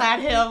waddles at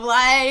him,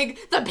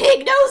 like, the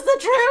pig knows the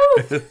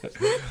truth!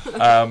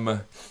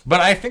 But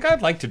I think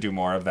I'd like to do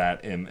more of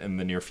that in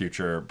the near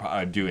future,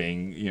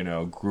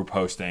 doing, group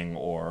hosting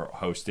or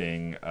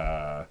hosting,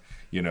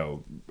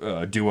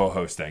 duo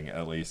hosting,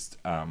 at least.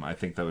 I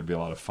think that would be a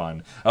lot of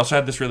fun. I also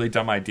had this really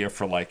dumb idea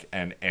for, like,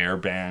 an air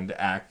band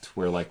act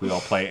where, like, we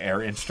all play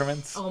air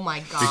instruments. Oh,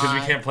 my God. Because we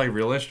can't play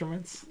real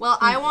instruments. Well,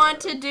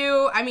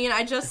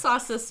 I just saw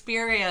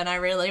Suspiria, and I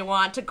really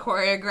want to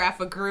choreograph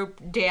a group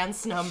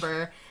dance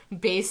number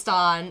based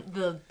on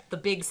the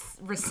big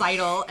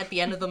recital at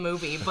the end of the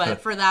movie. But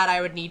for that,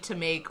 I would need to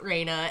make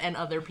Raina and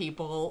other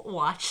people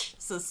watch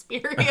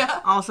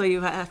Suspiria. Also,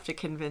 you have to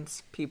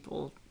convince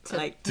people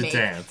to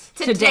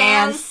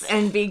dance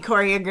and be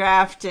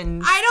choreographed,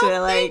 and I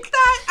don't think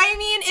that. I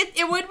mean,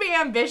 it would be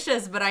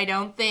ambitious, but I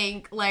don't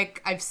think,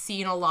 like, I've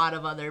seen a lot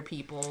of other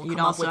people. You'd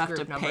come also up with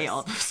have to numbers. pay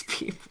all those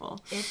people.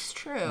 It's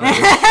true.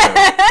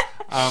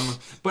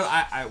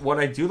 But what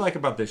I do like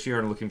about this year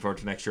and looking forward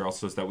to next year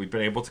also is that we've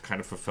been able to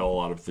kind of fulfill a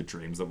lot of the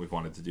dreams that we've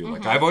wanted to do.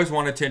 Like, I've always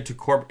wanted to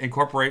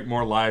incorporate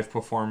more live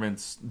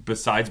performance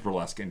besides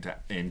burlesque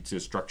into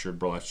structured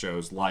burlesque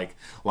shows, like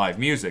live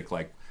music.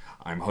 Like,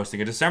 I'm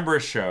hosting a December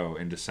show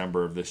in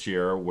December of this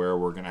year where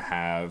we're going to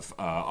have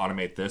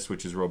Automate This,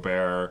 which is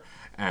Robert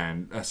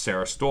and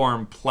Sarah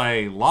Storm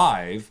play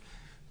live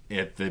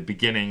at the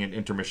beginning and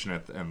intermission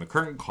and the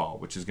curtain call,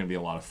 which is going to be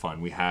a lot of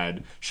fun. We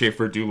had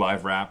Schaefer do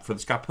live rap for the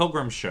Scott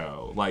Pilgrim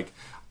show. Like,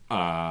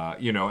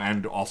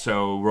 and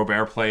also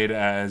Robert played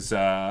as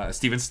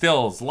Stephen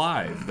Stills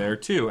live there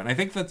too. And I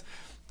think that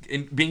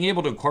being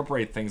able to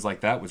incorporate things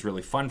like that was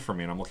really fun for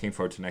me, and I'm looking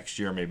forward to next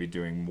year maybe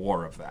doing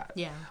more of that.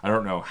 Yeah. I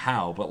don't know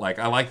how, but like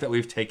I like that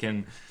we've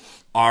taken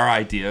our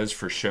ideas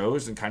for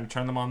shows and kind of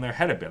turned them on their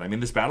head a bit. I mean,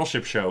 this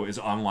Battleship show is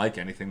unlike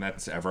anything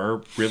that's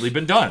ever really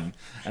been done,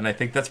 and I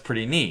think that's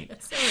pretty neat.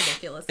 It's so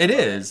ridiculous. It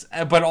is,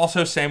 but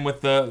also same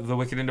with the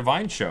Wicked and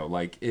Divine show.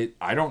 Like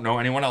I don't know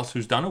anyone else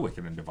who's done a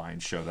Wicked and Divine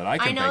show that I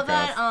can think of.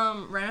 I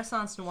know that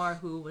Renaissance Noir,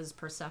 who was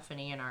Persephone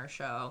in our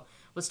show,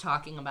 was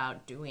talking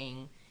about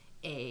doing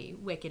a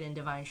Wicked and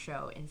Divine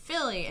show in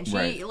Philly, and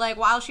she like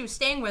while she was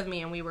staying with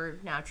me and we were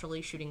naturally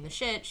shooting the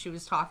shit, she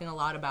was talking a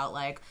lot about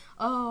like,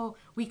 oh,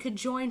 we could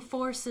join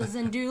forces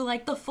and do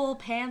like the full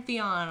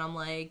pantheon. I'm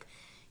like,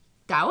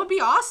 that would be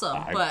awesome,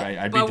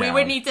 but we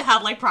would need to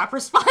have like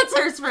proper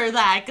sponsors for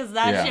that, because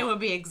that shit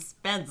would be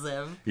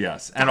expensive.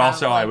 Yes, and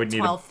also I would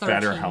need a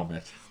better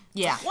helmet.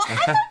 Yeah, well,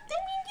 I mean,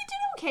 you did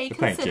okay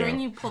considering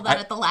you pulled that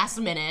at the last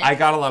minute. I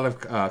got a lot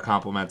of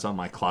compliments on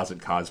my closet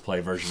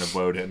cosplay version of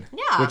Woden,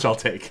 which I'll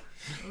take.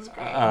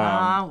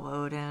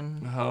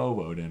 Woden. Oh,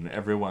 Woden.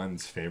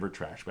 Everyone's favorite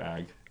trash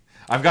bag.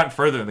 I've gotten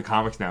further in the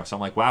comics now, so I'm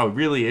like, wow, he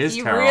really is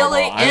terrible.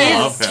 Really I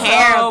love him.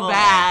 Terrible.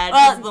 Bad.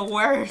 Well, it's the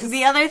worst.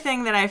 The other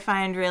thing that I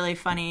find really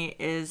funny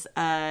is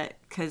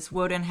because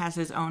Woden has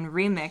his own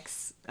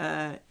remix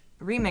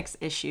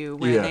issue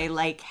where they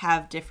like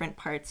have different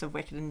parts of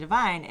Wicked and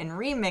Divine and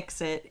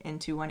remix it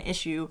into one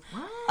issue,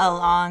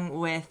 along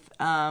with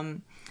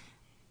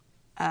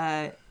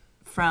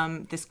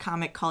from this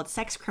comic called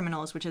Sex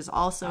Criminals, which is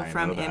also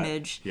from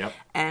Image. Yep.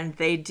 And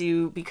they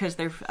do, because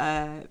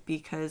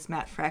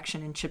Matt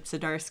Fraction and Chip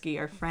Zdarsky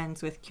are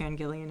friends with Kieran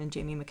Gillian and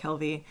Jamie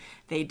McKelvey,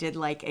 they did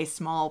like a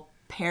small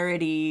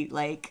parody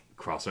like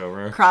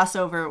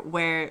crossover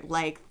where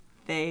like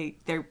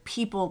they're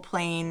people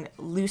playing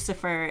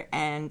Lucifer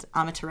and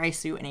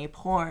Amaterasu in a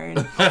porn.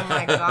 Oh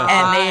my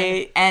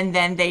god! And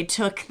then they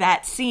took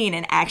that scene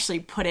and actually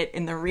put it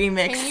in the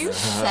remix. Can you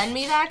send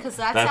me that? Because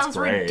that sounds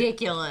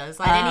ridiculous.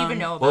 I didn't even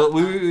know about. Well,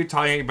 we were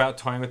toying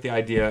with the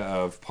idea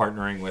of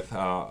partnering with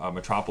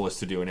Metropolis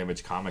to do an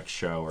Image Comics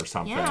show or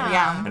something.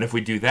 Yeah. And if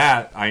we do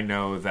that, I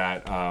know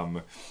that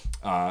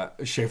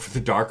Schaefer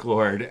the Dark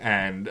Lord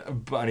and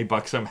Bunny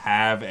Buxom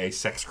have a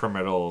Sex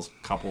Criminals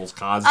couples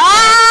cosplay.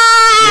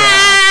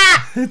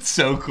 Yeah, it's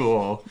so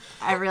cool.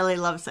 I really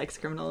love Sex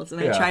Criminals, and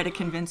I try to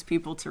convince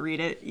people to read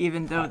it,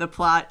 even though the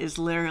plot is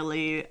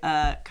literally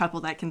a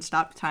couple that can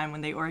stop time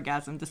when they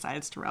orgasm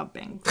decides to rob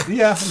banks.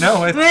 Yeah,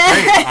 no, it's great.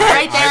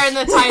 Right there in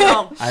the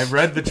title. I've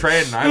read the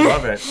trade, and I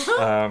love it.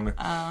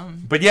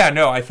 But yeah,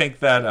 no, I think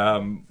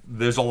that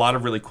there's a lot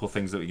of really cool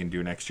things that we can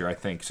do next year. I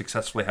think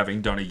successfully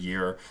having done a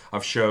year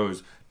of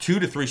shows, 2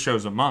 to 3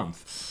 shows a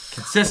month,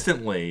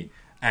 consistently.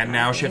 And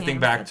now shifting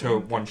back to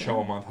one show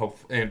a month,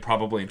 and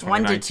probably in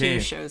 2019, 1 to 2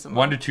 shows a month.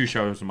 1 to 2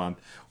 shows a month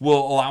will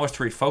allow us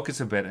to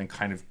refocus a bit and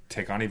kind of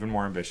take on even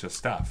more ambitious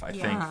stuff. I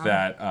think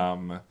that.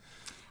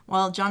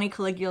 Well, Johnny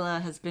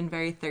Caligula has been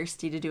very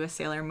thirsty to do a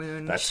Sailor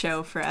Moon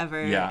show forever,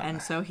 and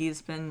so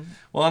he's been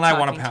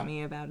talking to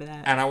me about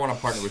that. And I want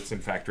to partner with Sin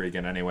Factory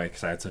again anyway,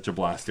 because I had such a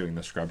blast doing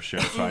the Scrubs show.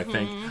 So I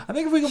think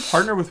if we can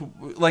partner with,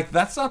 like,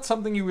 that's not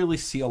something you really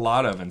see a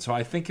lot of, and so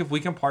I think if we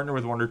can partner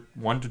with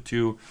 1 to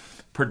 2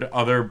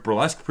 other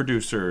burlesque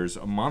producers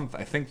a month,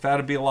 I think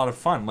that'd be a lot of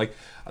fun. Like,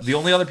 the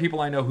only other people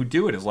I know who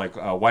do it is like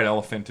White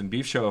Elephant and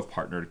Beef Show have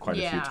partnered quite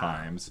a few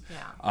times.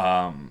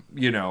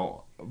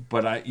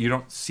 But you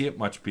don't see it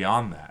much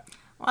beyond that.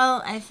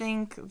 Well, I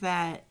think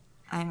that,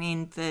 I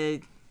mean,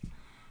 the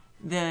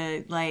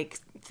like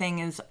thing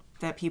is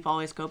that people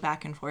always go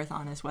back and forth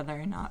on is whether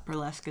or not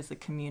burlesque is a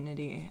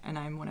community, and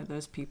I'm one of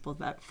those people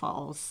that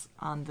falls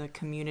on the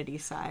community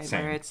side.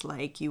 Same. Where it's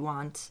like you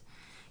want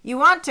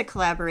to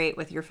collaborate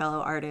with your fellow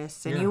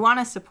artists, and you want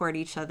to support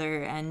each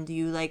other, and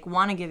you like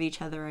want to give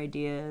each other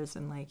ideas,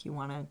 and like you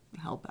want to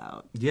help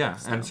out. Yeah,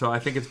 and so I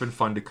think it's been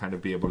fun to kind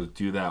of be able to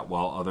do that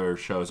while other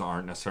shows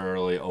aren't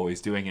necessarily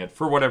always doing it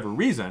for whatever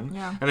reason.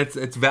 Yeah. And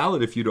it's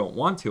valid if you don't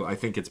want to. I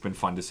think it's been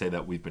fun to say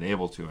that we've been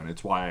able to, and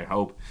it's why I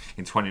hope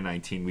in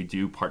 2019 we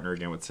do partner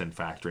again with Sin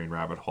Factory and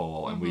Rabbit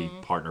Hole, and we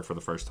partner for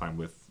the first time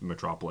with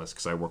Metropolis,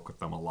 because I work with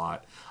them a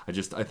lot. I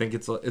think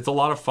it's a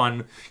lot of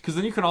fun, because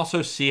then you can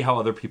also see how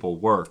other people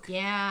work.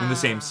 In the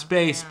same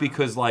space,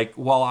 because like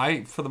while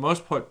I for the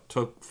most part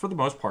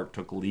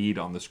took lead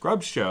on the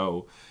Scrubs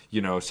show,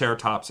 Sarah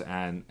Tops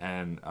and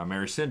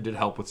Mary Sin did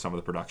help with some of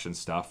the production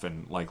stuff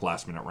and like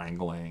last minute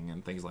wrangling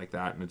and things like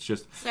that, and it's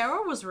just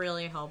Sarah was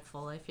really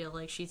helpful. I feel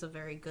like she's a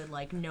very good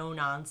like no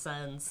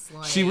nonsense.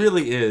 She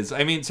really is.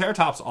 I mean, Sarah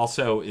Tops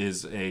also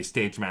is a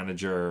stage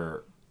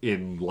manager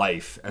in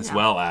life as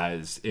well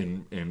as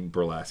in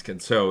burlesque,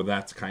 and so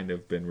that's kind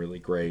of been really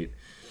great.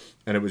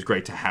 And it was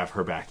great to have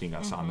her backing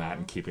us on that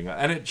and keeping it.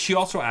 And she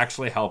also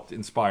actually helped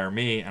inspire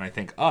me, and I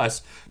think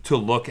us, to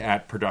look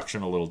at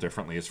production a little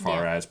differently as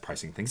far as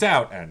pricing things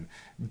out and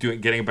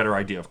getting a better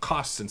idea of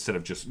costs instead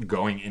of just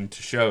going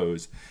into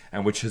shows,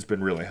 and which has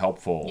been really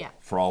helpful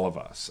for all of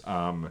us.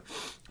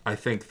 I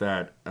think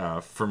that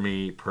for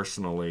me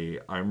personally,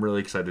 I'm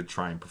really excited to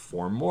try and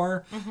perform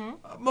more.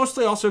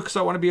 Mostly also because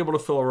I want to be able to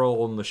fill a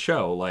role in the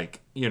show.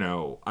 Like, you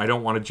know, I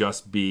don't want to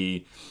just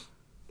be...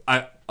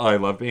 I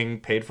love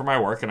being paid for my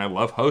work and I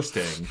love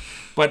hosting.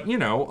 But, you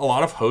know, a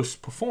lot of hosts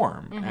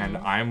perform. And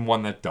I'm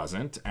one that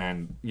doesn't.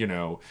 And, you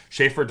know,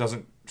 Schaefer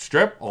doesn't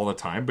strip all the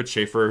time, but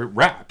Schaefer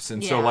raps.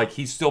 And so, like,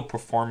 he's still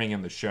performing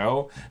in the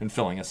show and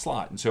filling a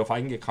slot. And so if I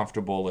can get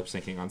comfortable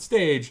lip-syncing on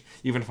stage,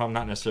 even if I'm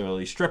not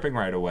necessarily stripping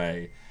right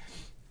away,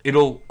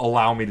 it'll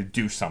allow me to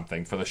do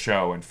something for the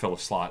show and fill a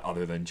slot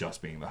other than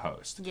just being the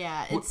host.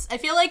 Yeah, I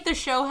feel like the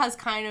show has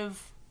kind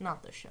of...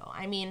 Not the show.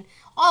 I mean,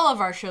 all of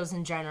our shows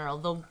in general,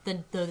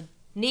 the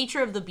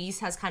nature of the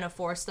beast has kind of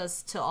forced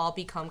us to all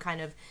become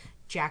kind of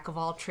jack of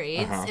all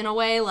trades in a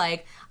way.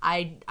 Like,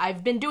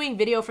 I've been doing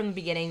video from the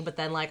beginning, but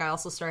then, like, I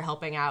also started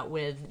helping out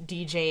with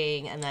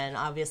DJing, and then,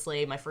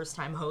 obviously, my first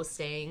time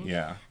hosting.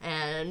 Yeah.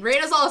 And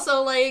Raina's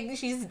also, like,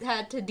 she's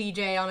had to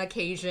DJ on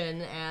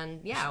occasion, and,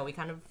 yeah, we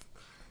kind of...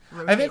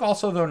 I think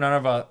also, though,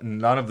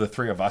 none of the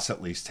three of us, at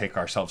least, take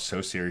ourselves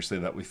so seriously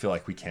that we feel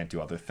like we can't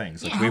do other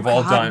things. Like we've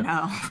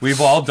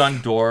all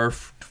done door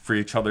for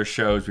each other's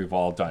shows. We've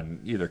all done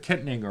either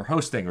kittening or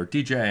hosting or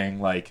DJing.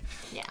 Like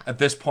at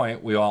this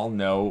point, we all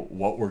know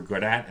what we're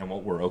good at and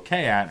what we're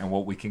okay at and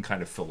what we can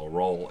kind of fill a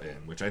role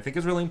in, which I think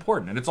is really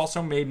important. And it's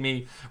also made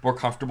me more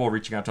comfortable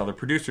reaching out to other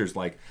producers.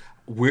 Like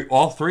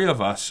all three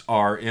of us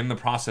are in the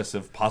process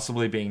of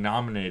possibly being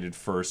nominated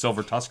for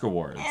Silver Tusk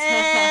Awards,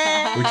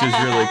 which is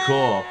really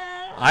cool.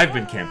 I've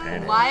been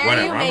campaigning. Why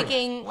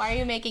are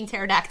you making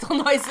pterodactyl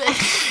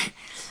noises?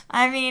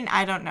 I mean,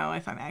 I don't know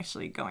if I'm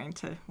actually going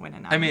to win a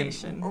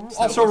nomination. I mean,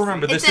 also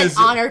remember, this is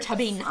an honor to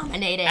be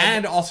nominated.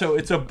 And also,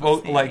 it's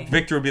like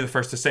Victor would be the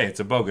first to say, it's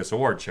a bogus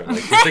award show.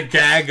 Like, it's a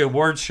gag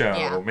award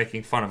show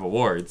making fun of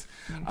awards.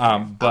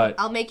 But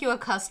I'll make you a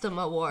custom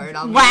award.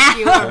 I'll make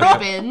you a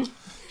ribbon.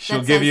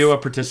 She'll give you a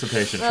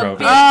participation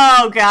trophy.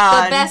 Oh,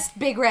 God. The Best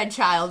Big Red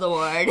Child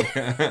Award.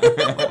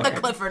 The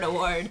Clifford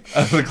Award.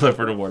 The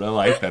Clifford Award. I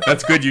like that.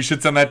 That's good. You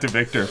should send that to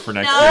Victor for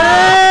next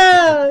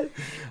year.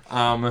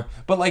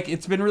 But, like,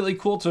 it's been really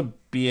cool to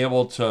be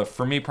able to,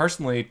 for me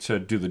personally, to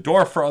do the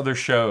door for other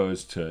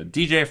shows, to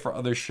DJ for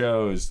other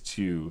shows,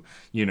 to,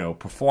 you know,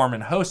 perform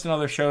and host in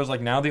other shows. Like,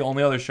 now the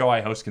only other show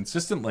I host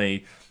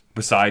consistently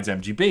besides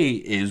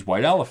MGB is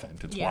White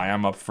Elephant. It's why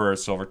I'm up for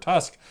Silver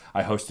Tusk.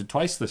 I hosted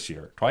twice this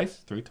year.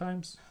 Three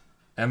times?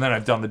 And then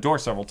I've done the door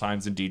several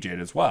times and DJ'd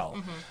as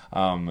well.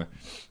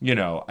 You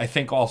know, I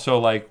think also,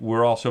 like,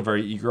 we're also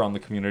very eager on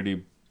the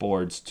community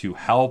boards to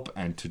help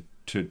and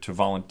to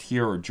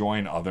volunteer or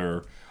join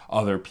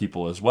other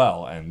people as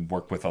well and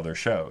work with other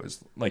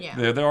shows. Like,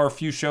 there are a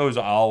few shows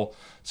I'll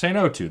say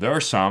no to. There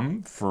are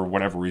some, for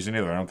whatever reason,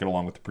 either I don't get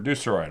along with the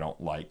producer or I don't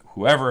like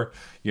whoever.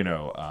 You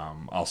know,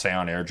 I'll say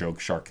on air, Joe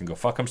Shark can go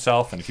fuck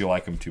himself, and if you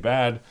like him, too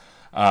bad.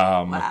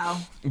 Wow.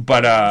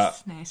 But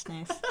nice.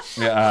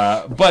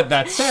 but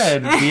that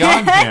said,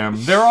 beyond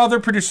him, there are other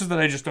producers that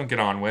I just don't get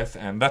on with,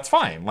 and that's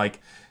fine. Like,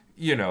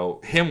 you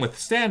know, him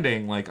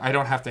withstanding, like, I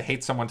don't have to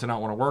hate someone to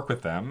not want to work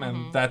with them,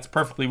 and that's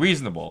perfectly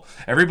reasonable.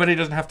 Everybody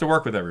doesn't have to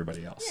work with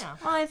everybody else. Yeah.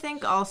 Well, I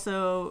think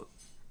also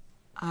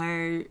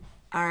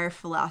our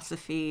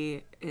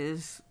philosophy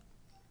is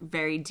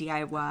very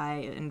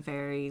DIY and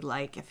very,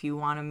 like, if you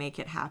want to make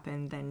it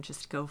happen, then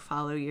just go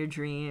follow your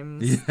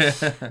dreams.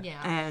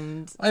 Yeah.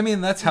 And I mean,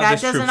 that's how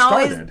this troop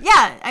started.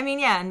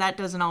 And that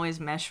doesn't always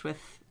mesh with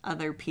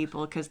other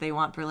people because they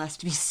want burlesque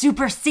to be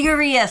super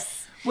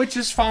serious. Which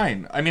is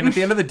fine. I mean, at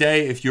the end of the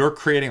day, if you're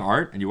creating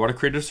art and you want to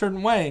create it a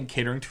certain way and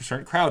catering to a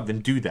certain crowd, then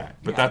do that.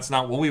 But that's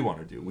not what we want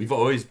to do. We've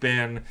always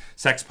been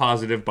sex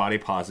positive, body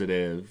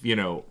positive, you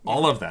know,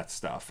 all of that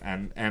stuff.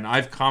 And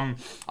I've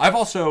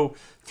also,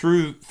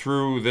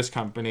 through this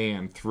company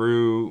and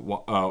through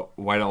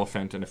White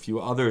Elephant and a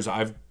few others,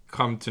 I've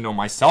come to know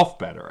myself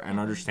better and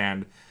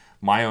understand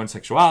my own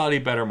sexuality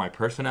better, my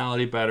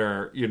personality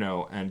better, you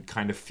know, and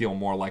kind of feel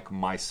more like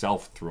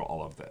myself through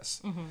all of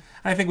this. And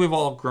I think we've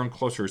all grown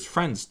closer as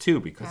friends, too,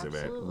 because of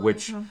it,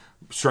 which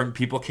certain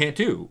people can't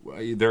do.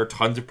 There are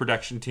tons of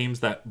production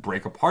teams that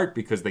break apart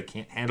because they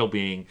can't handle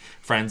being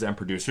friends and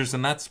producers,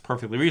 and that's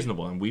perfectly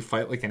reasonable, and we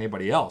fight like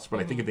anybody else.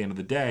 But I think at the end of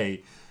the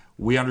day,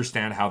 we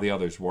understand how the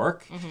others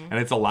work, and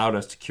it's allowed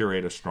us to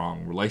curate a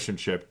strong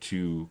relationship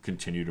to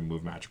continue to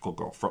move Magical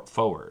Girl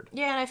forward.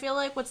 Yeah, and I feel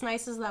like what's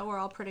nice is that we're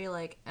all pretty,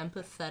 like,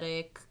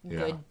 empathetic,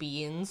 good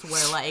beings,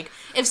 where, like,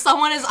 if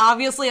someone is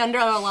obviously under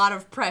a lot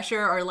of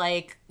pressure, or,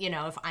 like, you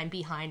know, if I'm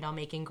behind on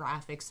making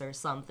graphics or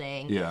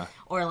something,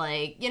 or,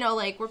 like, you know,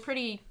 like, we're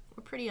pretty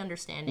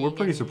understanding. We're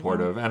pretty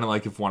supportive. And,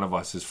 like, if one of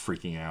us is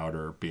freaking out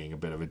or being a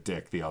bit of a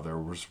dick, the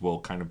others will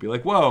kind of be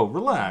like, whoa,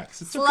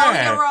 relax. It's okay.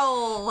 Slow your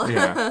roll.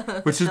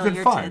 Yeah, which has been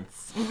fun.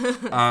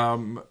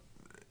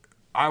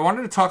 I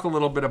wanted to talk a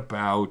little bit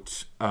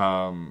about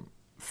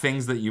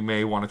things that you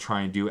may want to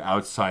try and do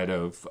outside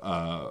of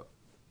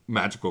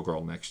Magical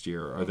Girl next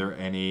year. Are there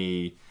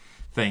any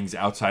things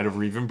outside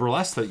of even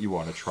Burlesque that you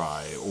want to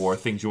try? Or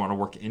things you want to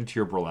work into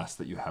your Burlesque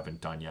that you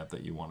haven't done yet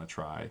that you want to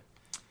try?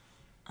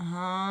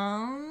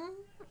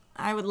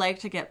 I would like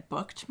to get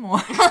booked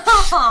more.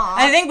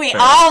 I think we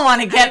all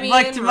want to get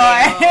booked more.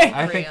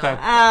 I think that.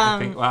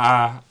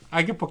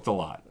 I get booked a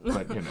lot,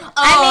 but you know.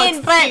 I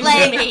mean, but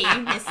like me,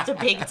 Mr.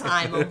 Big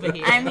Time over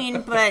here. I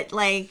mean, but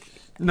like.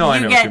 No, I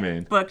know what you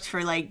mean. Booked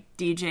for like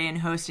DJ and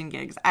hosting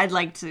gigs. I'd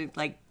like to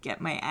like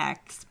get my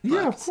acts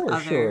booked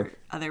of course,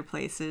 other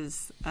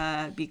places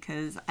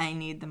because I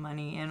need the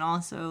money, and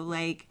also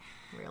like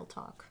real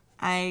talk.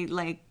 I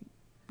like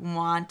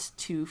want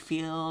to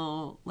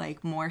feel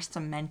like more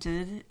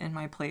cemented in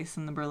my place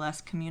in the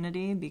burlesque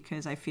community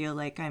because I feel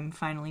like I'm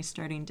finally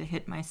starting to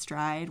hit my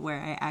stride where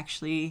I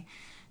actually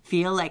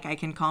feel like I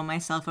can call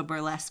myself a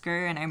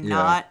burlesquer and I'm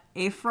not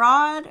a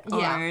fraud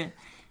or.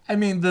 I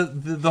mean,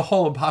 the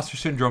whole imposter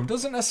syndrome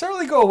doesn't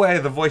necessarily go away.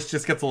 The voice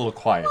just gets a little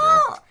quieter.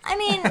 Well, I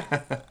mean,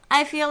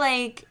 I feel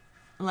like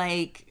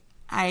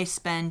I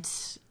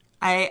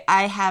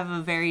have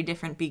a very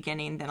different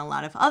beginning than a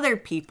lot of other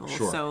people.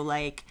 Sure. So,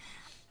 like,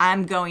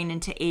 I'm going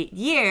into 8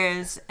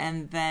 years,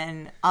 and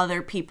then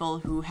other people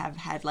who have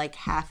had, like,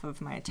 half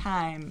of my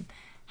time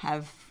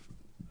have,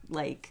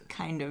 like,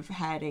 kind of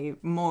had a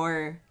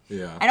more...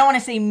 Yeah. I don't want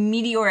to say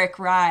meteoric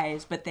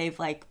rise, but they've,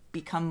 like,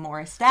 become more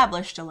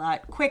established a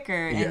lot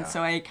quicker, and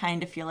so I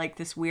kind of feel like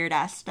this weird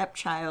ass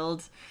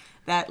stepchild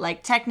that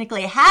like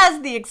technically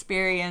has the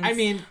experience, I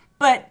mean,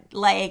 but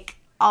like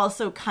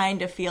also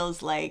kind of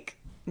feels like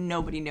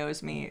nobody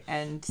knows me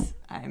and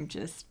I'm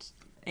just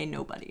a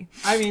nobody.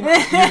 I mean,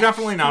 you're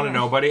definitely not a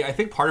nobody. I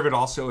think part of it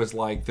also is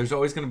like there's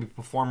always going to be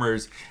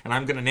performers, and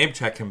I'm going to name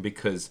check him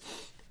because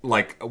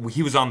like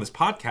he was on this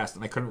podcast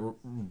and I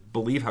couldn't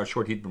believe how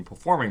short he'd been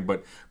performing,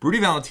 but Rudy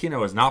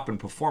Valentino has not been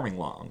performing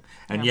long,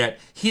 and yet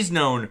he's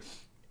known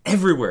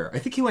everywhere. I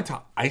think he went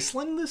to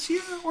Iceland this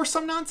year or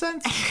some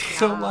nonsense.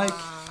 So like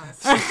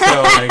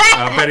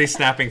Betty's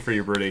snapping for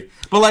you, Broody.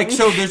 But like,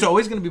 so there's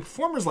always going to be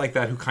performers like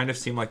that who kind of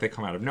seem like they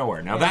come out of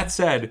nowhere. Now that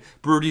said,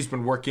 Broody's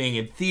been working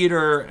in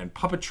theater and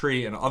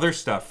puppetry and other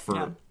stuff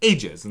for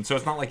ages, and so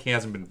it's not like he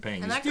hasn't been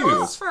paying his dues. And that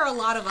goes for a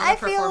lot of other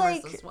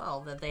performers as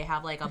well, that they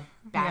have like a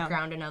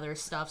background in other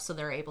stuff, so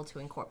they're able to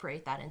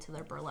incorporate that into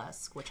their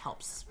burlesque, which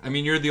helps. I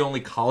mean, you're the only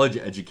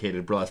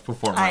college-educated burlesque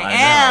performer I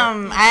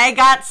am. know. I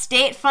got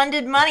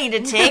state-funded money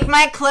to take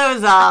my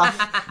clothes off.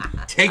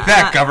 Take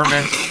that,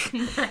 government.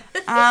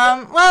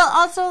 Well,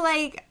 also,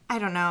 like, I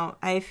don't know.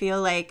 I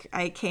feel like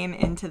I came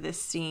into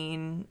this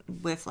scene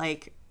with,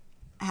 like,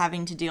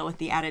 having to deal with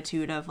the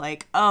attitude of,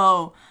 like,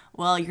 oh,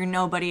 well, you're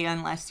nobody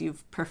unless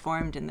you've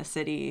performed in the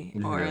city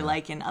or,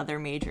 like, in other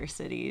major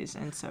cities.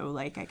 And so,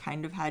 like, I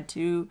kind of had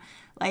to,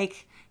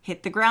 like,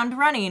 hit the ground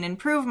running and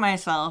prove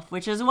myself,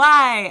 which is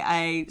why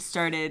I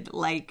started,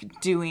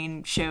 like,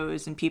 doing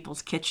shows in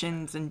people's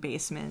kitchens and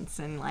basements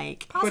and,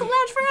 like... Possum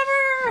Lounge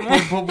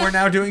forever! But we're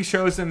now doing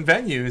shows in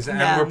venues, and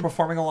we're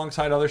performing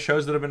alongside other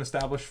shows that have been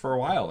established for a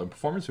while, and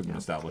performers who've been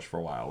established for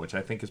a while, which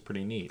I think is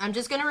pretty neat. I'm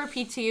just going to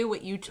repeat to you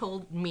what you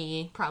told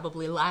me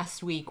probably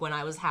last week when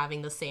I was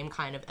having the same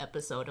kind of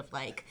episode of,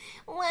 like,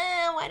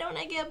 well, why don't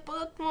I get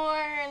booked more?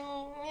 And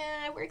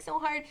I work so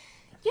hard.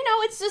 You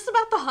know, it's just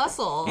about the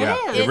hustle.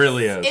 Yeah, it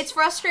really is. It's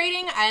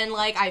frustrating, and,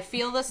 like, I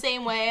feel the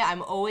same way.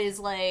 I'm always,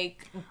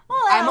 like...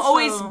 Well, I'm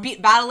always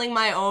battling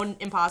my own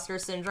imposter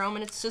syndrome,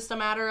 and it's just a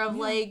matter of,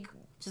 like...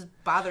 just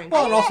bothering me.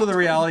 Well, and also the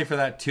reality for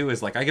that, too,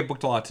 is, like, I get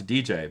booked a lot to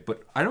DJ,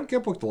 but I don't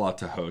get booked a lot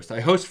to host. I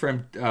host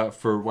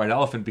for White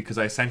Elephant because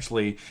I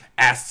essentially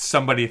asked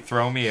somebody to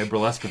throw me a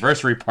burlesque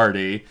anniversary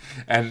party,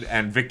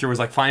 and Victor was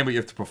like, fine, but you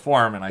have to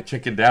perform, and I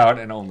chickened out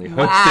and only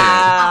hosted.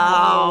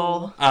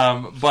 Wow.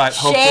 But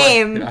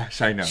shame.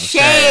 Hopefully, I know.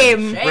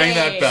 Shame. Ring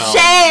that bell.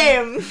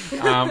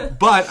 Shame.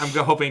 But I'm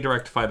hoping to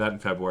rectify that in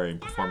February and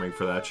performing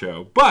for that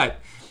show. But,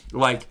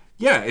 like...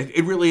 yeah,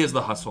 it really is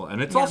the hustle,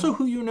 and it's also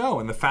who you know,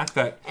 and the fact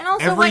that and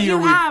also every what year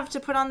you have to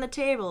put on the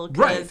table,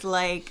 because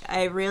like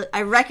I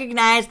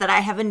recognize that I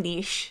have a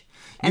niche,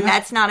 and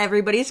that's not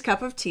everybody's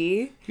cup of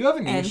tea. You have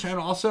a niche, and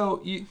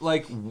also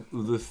like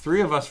the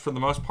three of us, for the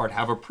most part,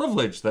 have a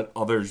privilege that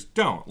others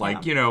don't.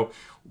 Like you know,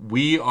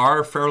 we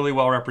are fairly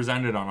well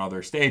represented on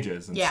other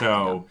stages, and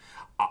so.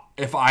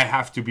 If I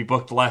have to be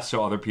booked less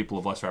so other people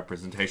of less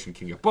representation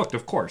can get booked,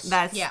 of course.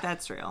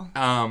 That's real.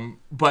 And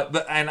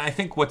I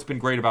think what's been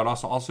great about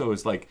us also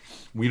is, like,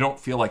 we don't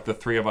feel like the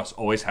three of us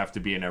always have to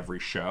be in every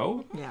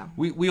show. Yeah.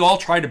 We all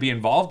try to be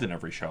involved in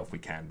every show if we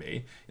can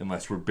be,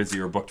 unless we're busy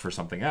or booked for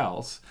something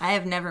else. I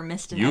have never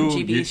missed an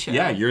MGB show.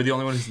 Yeah, you're the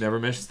only one who's never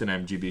missed an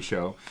MGB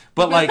show.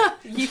 But, like...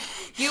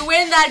 you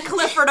win that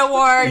Clifford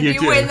Award.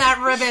 You win that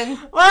ribbon.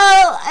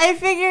 Well, I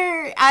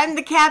figure I'm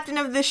the captain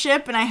of the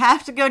ship, and I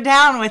have to go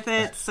down with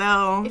it, so...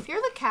 If you're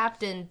the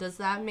captain, does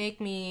that make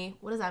me...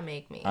 what does that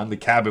make me? I'm the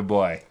cabin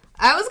boy.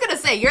 I was gonna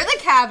say, you're the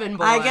cabin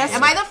boy. I guess...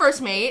 Am I the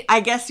first mate? I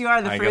guess you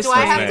are the first mate. Do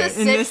I have to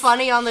sit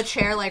funny on the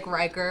chair like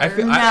Riker?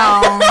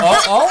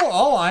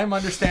 All I'm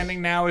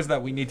understanding now is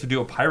that we need to do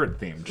a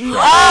pirate-themed show.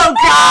 Oh,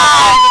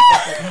 God!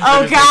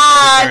 Oh,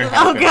 God!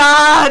 Oh,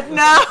 God!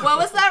 No! What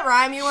was that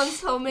rhyme you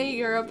once told me?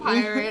 You're a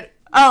pirate.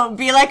 Oh,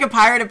 be like a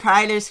pirate of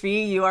Pirate's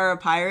Fee. You are a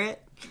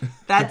pirate.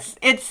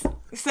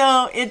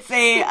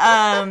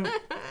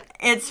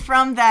 It's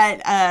from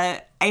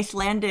that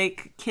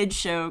Icelandic kids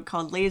show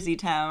called Lazy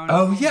Town.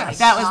 Oh yes,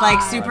 that was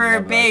like super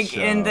love big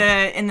in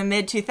the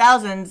mid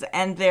 2000s,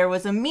 and there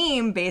was a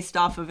meme based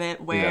off of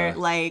it where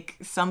like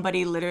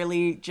somebody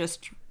literally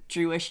just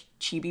drew a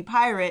chibi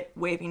pirate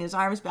waving his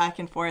arms back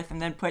and forth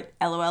and then put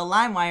LOL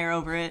LimeWire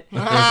over it.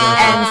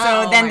 And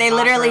so then they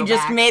literally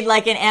just made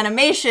like an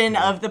animation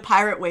of the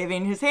pirate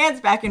waving his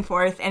hands back and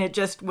forth, and it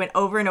just went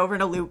over and over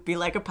in a loop, be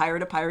like a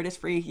pirate is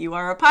free, you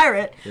are a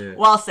pirate,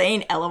 while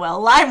saying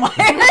LOL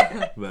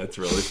LimeWire. That's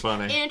really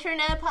funny.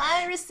 Internet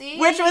piracy.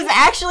 Which was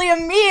actually a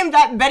meme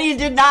that Betty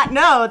did not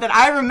know that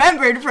I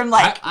remembered from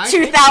like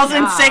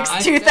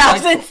 2006,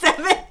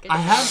 2007. I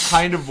have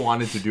kind of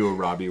wanted to do a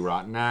Robbie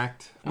Rotten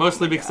act.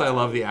 Mostly because I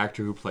love the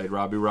actor who played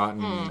Robbie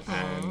Rotten,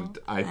 and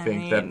I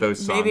think that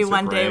those songs maybe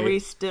one are day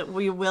great.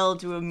 we will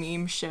do a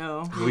meme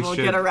show. We'll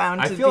get around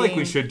to I feel like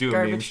we should do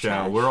a meme show.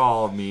 Trash. We're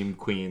all meme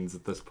queens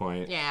at this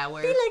point. Yeah,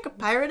 we're... Be like a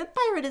pirate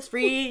is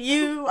free,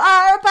 you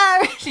are a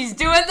pirate. She's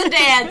doing the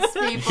dance,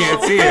 people. You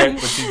can't see it,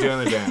 but she's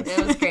doing the dance.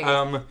 It was great.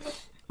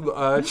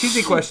 A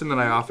cheesy question that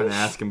I often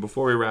ask, and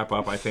before we wrap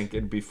up, I think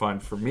it'd be fun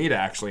for me to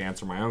actually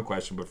answer my own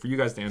question, but for you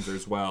guys to answer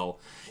as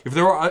well. If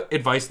there were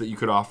advice that you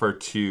could offer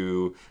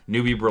to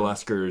newbie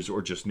burlesquers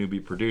or just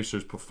newbie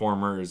producers,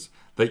 performers,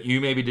 that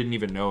you maybe didn't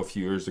even know a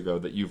few years ago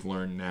that you've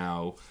learned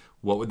now,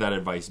 what would that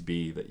advice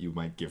be that you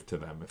might give to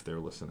them if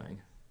they're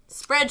listening?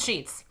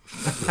 Spreadsheets.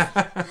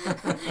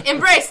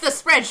 Embrace the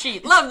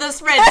spreadsheet. Love the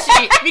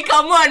spreadsheet.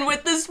 Become one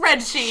with the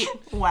spreadsheet.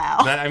 Wow.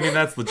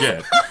 That's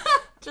legit.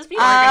 Just be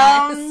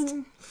organized.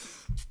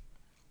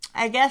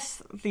 I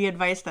guess the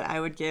advice that I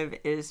would give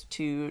is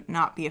to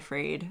not be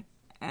afraid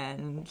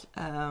and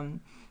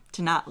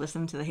to not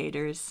listen to the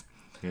haters.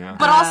 Yeah.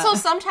 But also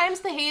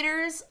sometimes the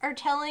haters are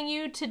telling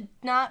you to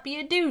not be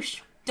a douche.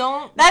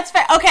 Don't. That's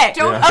fair. Okay.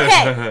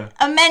 Okay.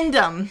 Amend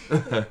them.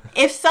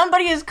 If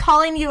somebody is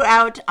calling you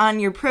out on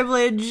your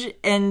privilege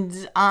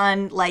and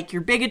on like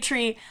your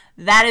bigotry,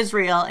 that is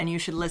real and you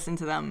should listen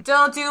to them.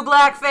 Don't do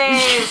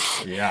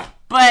blackface. Yeah.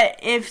 But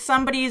if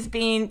somebody's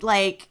being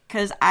like,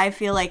 because I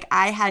feel like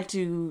I had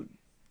to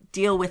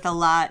deal with a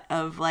lot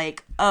of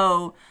like,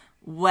 oh,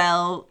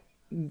 well,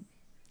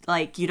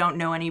 like you don't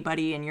know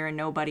anybody and you're a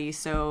nobody,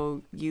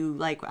 so you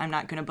like, I'm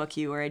not gonna book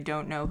you, or I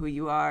don't know who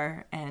you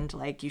are, and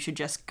like you should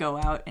just go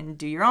out and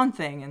do your own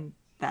thing. And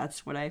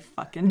that's what I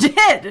fucking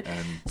did.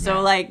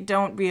 So like,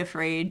 don't be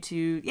afraid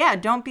to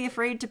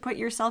put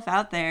yourself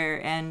out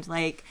there and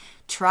like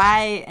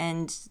try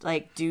and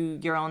like do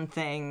your own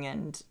thing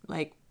and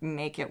like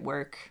make it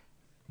work.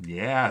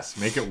 Yes,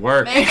 make it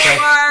work. Make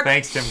it work.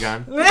 Thanks, Tim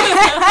Gunn.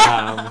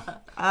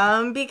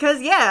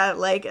 Because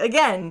like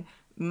again,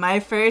 my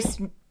first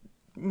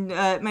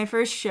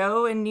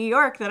show in New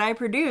York that I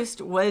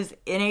produced was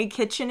in a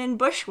kitchen in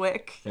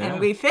Bushwick, and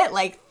we fit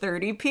like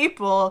 30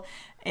 people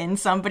in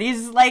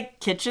somebody's like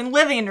kitchen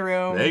living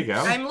room. There you go.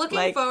 I'm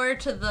looking forward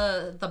to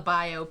the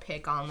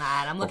biopic on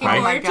that. I'm looking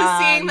forward to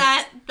seeing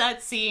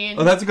that scene.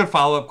 Well, that's a good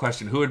follow-up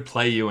question. Who would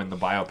play you in the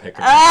biopic?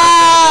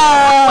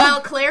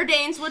 Well, Claire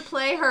Danes would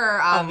play her,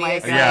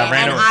 obviously.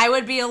 And I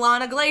would be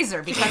Alana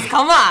Glazer, because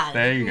come on.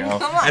 There you go.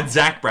 And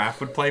Zach Braff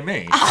would play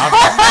me.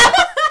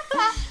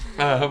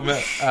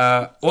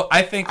 Well,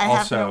 I think I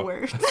also... have no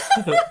words.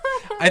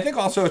 I think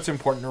also it's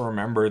important to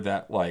remember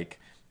that, like,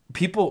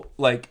 people,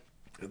 like...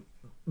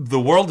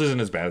 The world isn't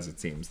as bad as it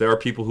seems. There are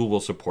people who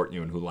will support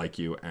you and who like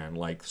you. And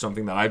like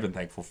something that I've been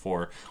thankful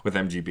for with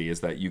MGB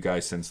is that you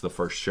guys, since the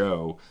first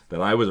show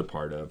that I was a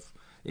part of,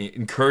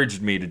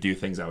 encouraged me to do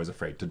things I was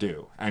afraid to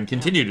do and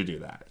continue to do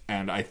that.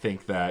 And I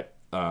think that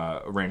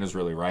Raina's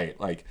really right.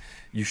 Like,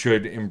 you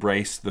should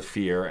embrace the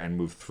fear and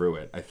move through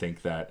it. I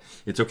think that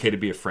it's okay to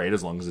be afraid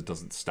as long as it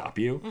doesn't stop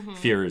you. Mm-hmm.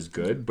 Fear is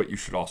good, but you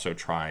should also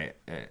try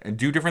and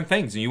do different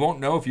things. And you won't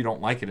know if you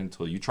don't like it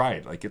until you try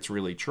it. Like, it's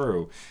really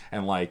true.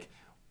 And like,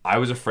 I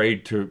was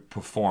afraid to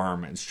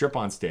perform and strip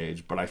on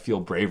stage, but I feel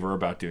braver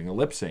about doing a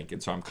lip sync,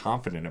 and so I'm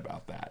confident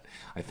about that.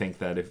 I think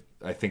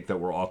that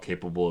we're all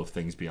capable of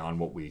things beyond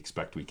what we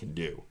expect we can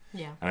do.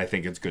 Yeah. And I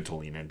think it's good to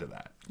lean into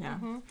that. Yeah.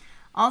 Mm-hmm.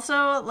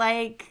 Also,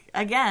 like,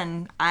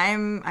 again,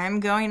 I'm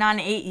going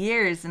on 8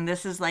 years, and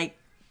this is like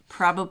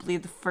probably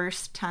the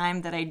first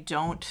time that I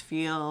don't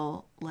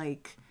feel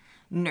like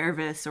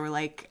nervous or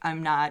like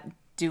I'm not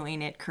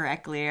doing it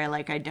correctly or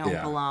like I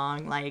don't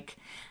belong. Like,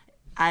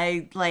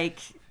 I like...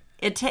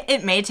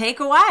 It may take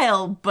a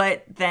while,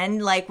 but then,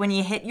 like, when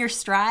you hit your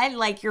stride,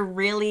 like, you're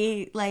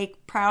really, like,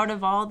 proud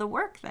of all the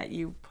work that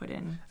you put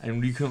in.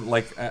 And you can,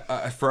 like,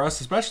 for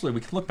us especially,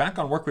 we can look back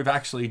on work we've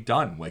actually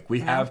done. Like, we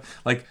have,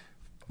 like,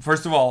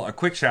 first of all, a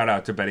quick shout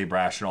out to Betty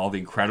Brash and all the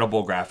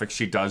incredible graphics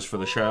she does for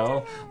the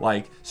show.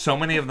 Like, so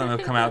many of them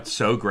have come out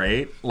so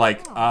great.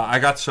 Like, I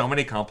got so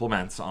many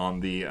compliments on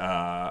the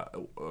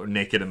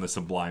Naked and the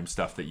Sublime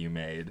stuff that you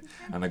made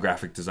and the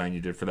graphic design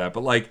you did for that.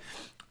 But, like...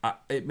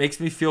 it makes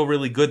me feel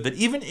really good that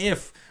even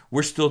if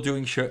we're still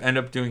end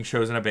up doing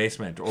shows in a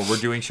basement, or we're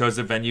doing shows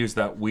at venues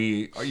that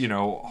we,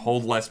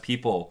 hold less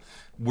people,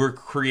 we're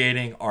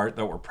creating art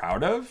that we're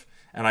proud of,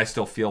 and I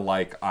still feel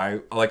like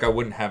I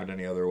wouldn't have it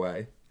any other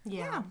way.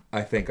 Yeah.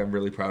 I think I'm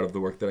really proud of the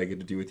work that I get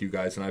to do with you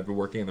guys, and I've been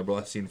working in the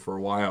burlesque scene for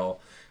a while.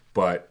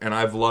 And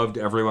I've loved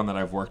everyone that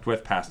I've worked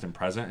with, past and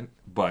present.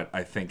 But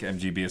I think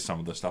MGB is some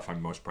of the stuff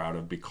I'm most proud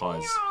of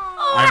because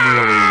I'm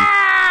really.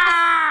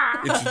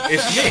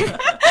 It's me.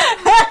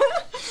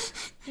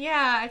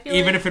 Yeah, I feel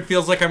even if it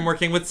feels like I'm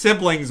working with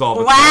siblings all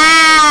the time.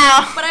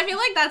 Wow! But I feel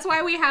like that's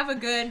why we have a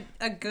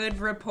good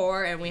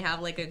rapport and we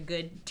have like a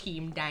good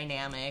team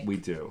dynamic. We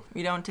do.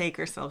 We don't take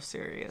ourselves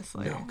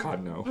seriously. No,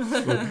 God, no.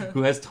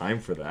 Who has time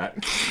for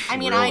that? I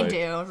mean, really? I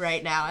do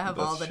right now. I have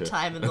all the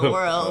time in the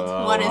world.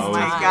 What is time? Oh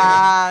my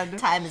God.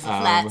 Time is a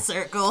flat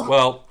circle.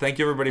 Well, thank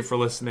you everybody for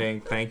listening.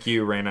 Thank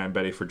you, Raina and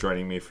Betty, for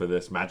joining me for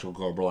this Magical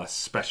Girl Burlesque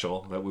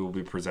special that we will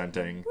be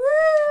presenting.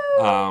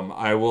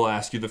 I will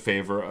ask you the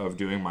favor of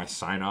doing my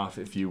sign-off,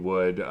 if you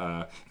would.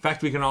 In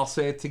fact, we can all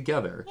say it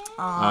together.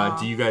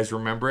 Do you guys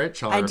remember it?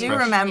 Shall I do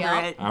remember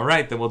it. All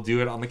right, then we'll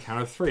do it on the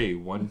count of 3.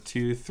 1,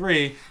 2,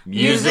 3.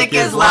 Music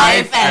is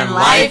life, and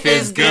life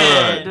is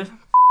good.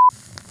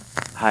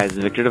 Hi, this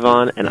is Victor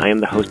Devon, and I am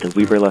the host of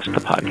We Burlesque,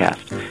 the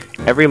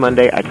podcast. Every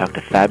Monday, I talk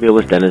to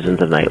fabulous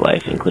denizens of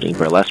nightlife, including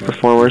burlesque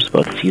performers,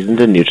 both seasoned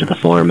and new to the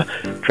form,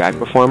 drag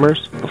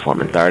performers,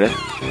 performance artists,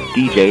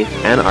 DJs,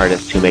 and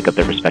artists who make up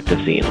their respective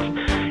scenes.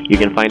 You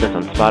can find us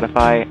on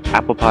Spotify,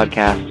 Apple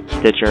Podcasts,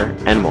 Stitcher,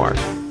 and more.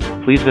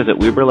 Please visit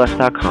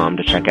WeBurlesque.com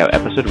to check out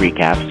episode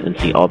recaps and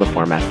see all the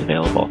formats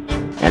available.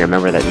 And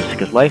remember that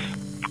music is life.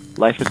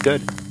 Life is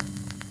good.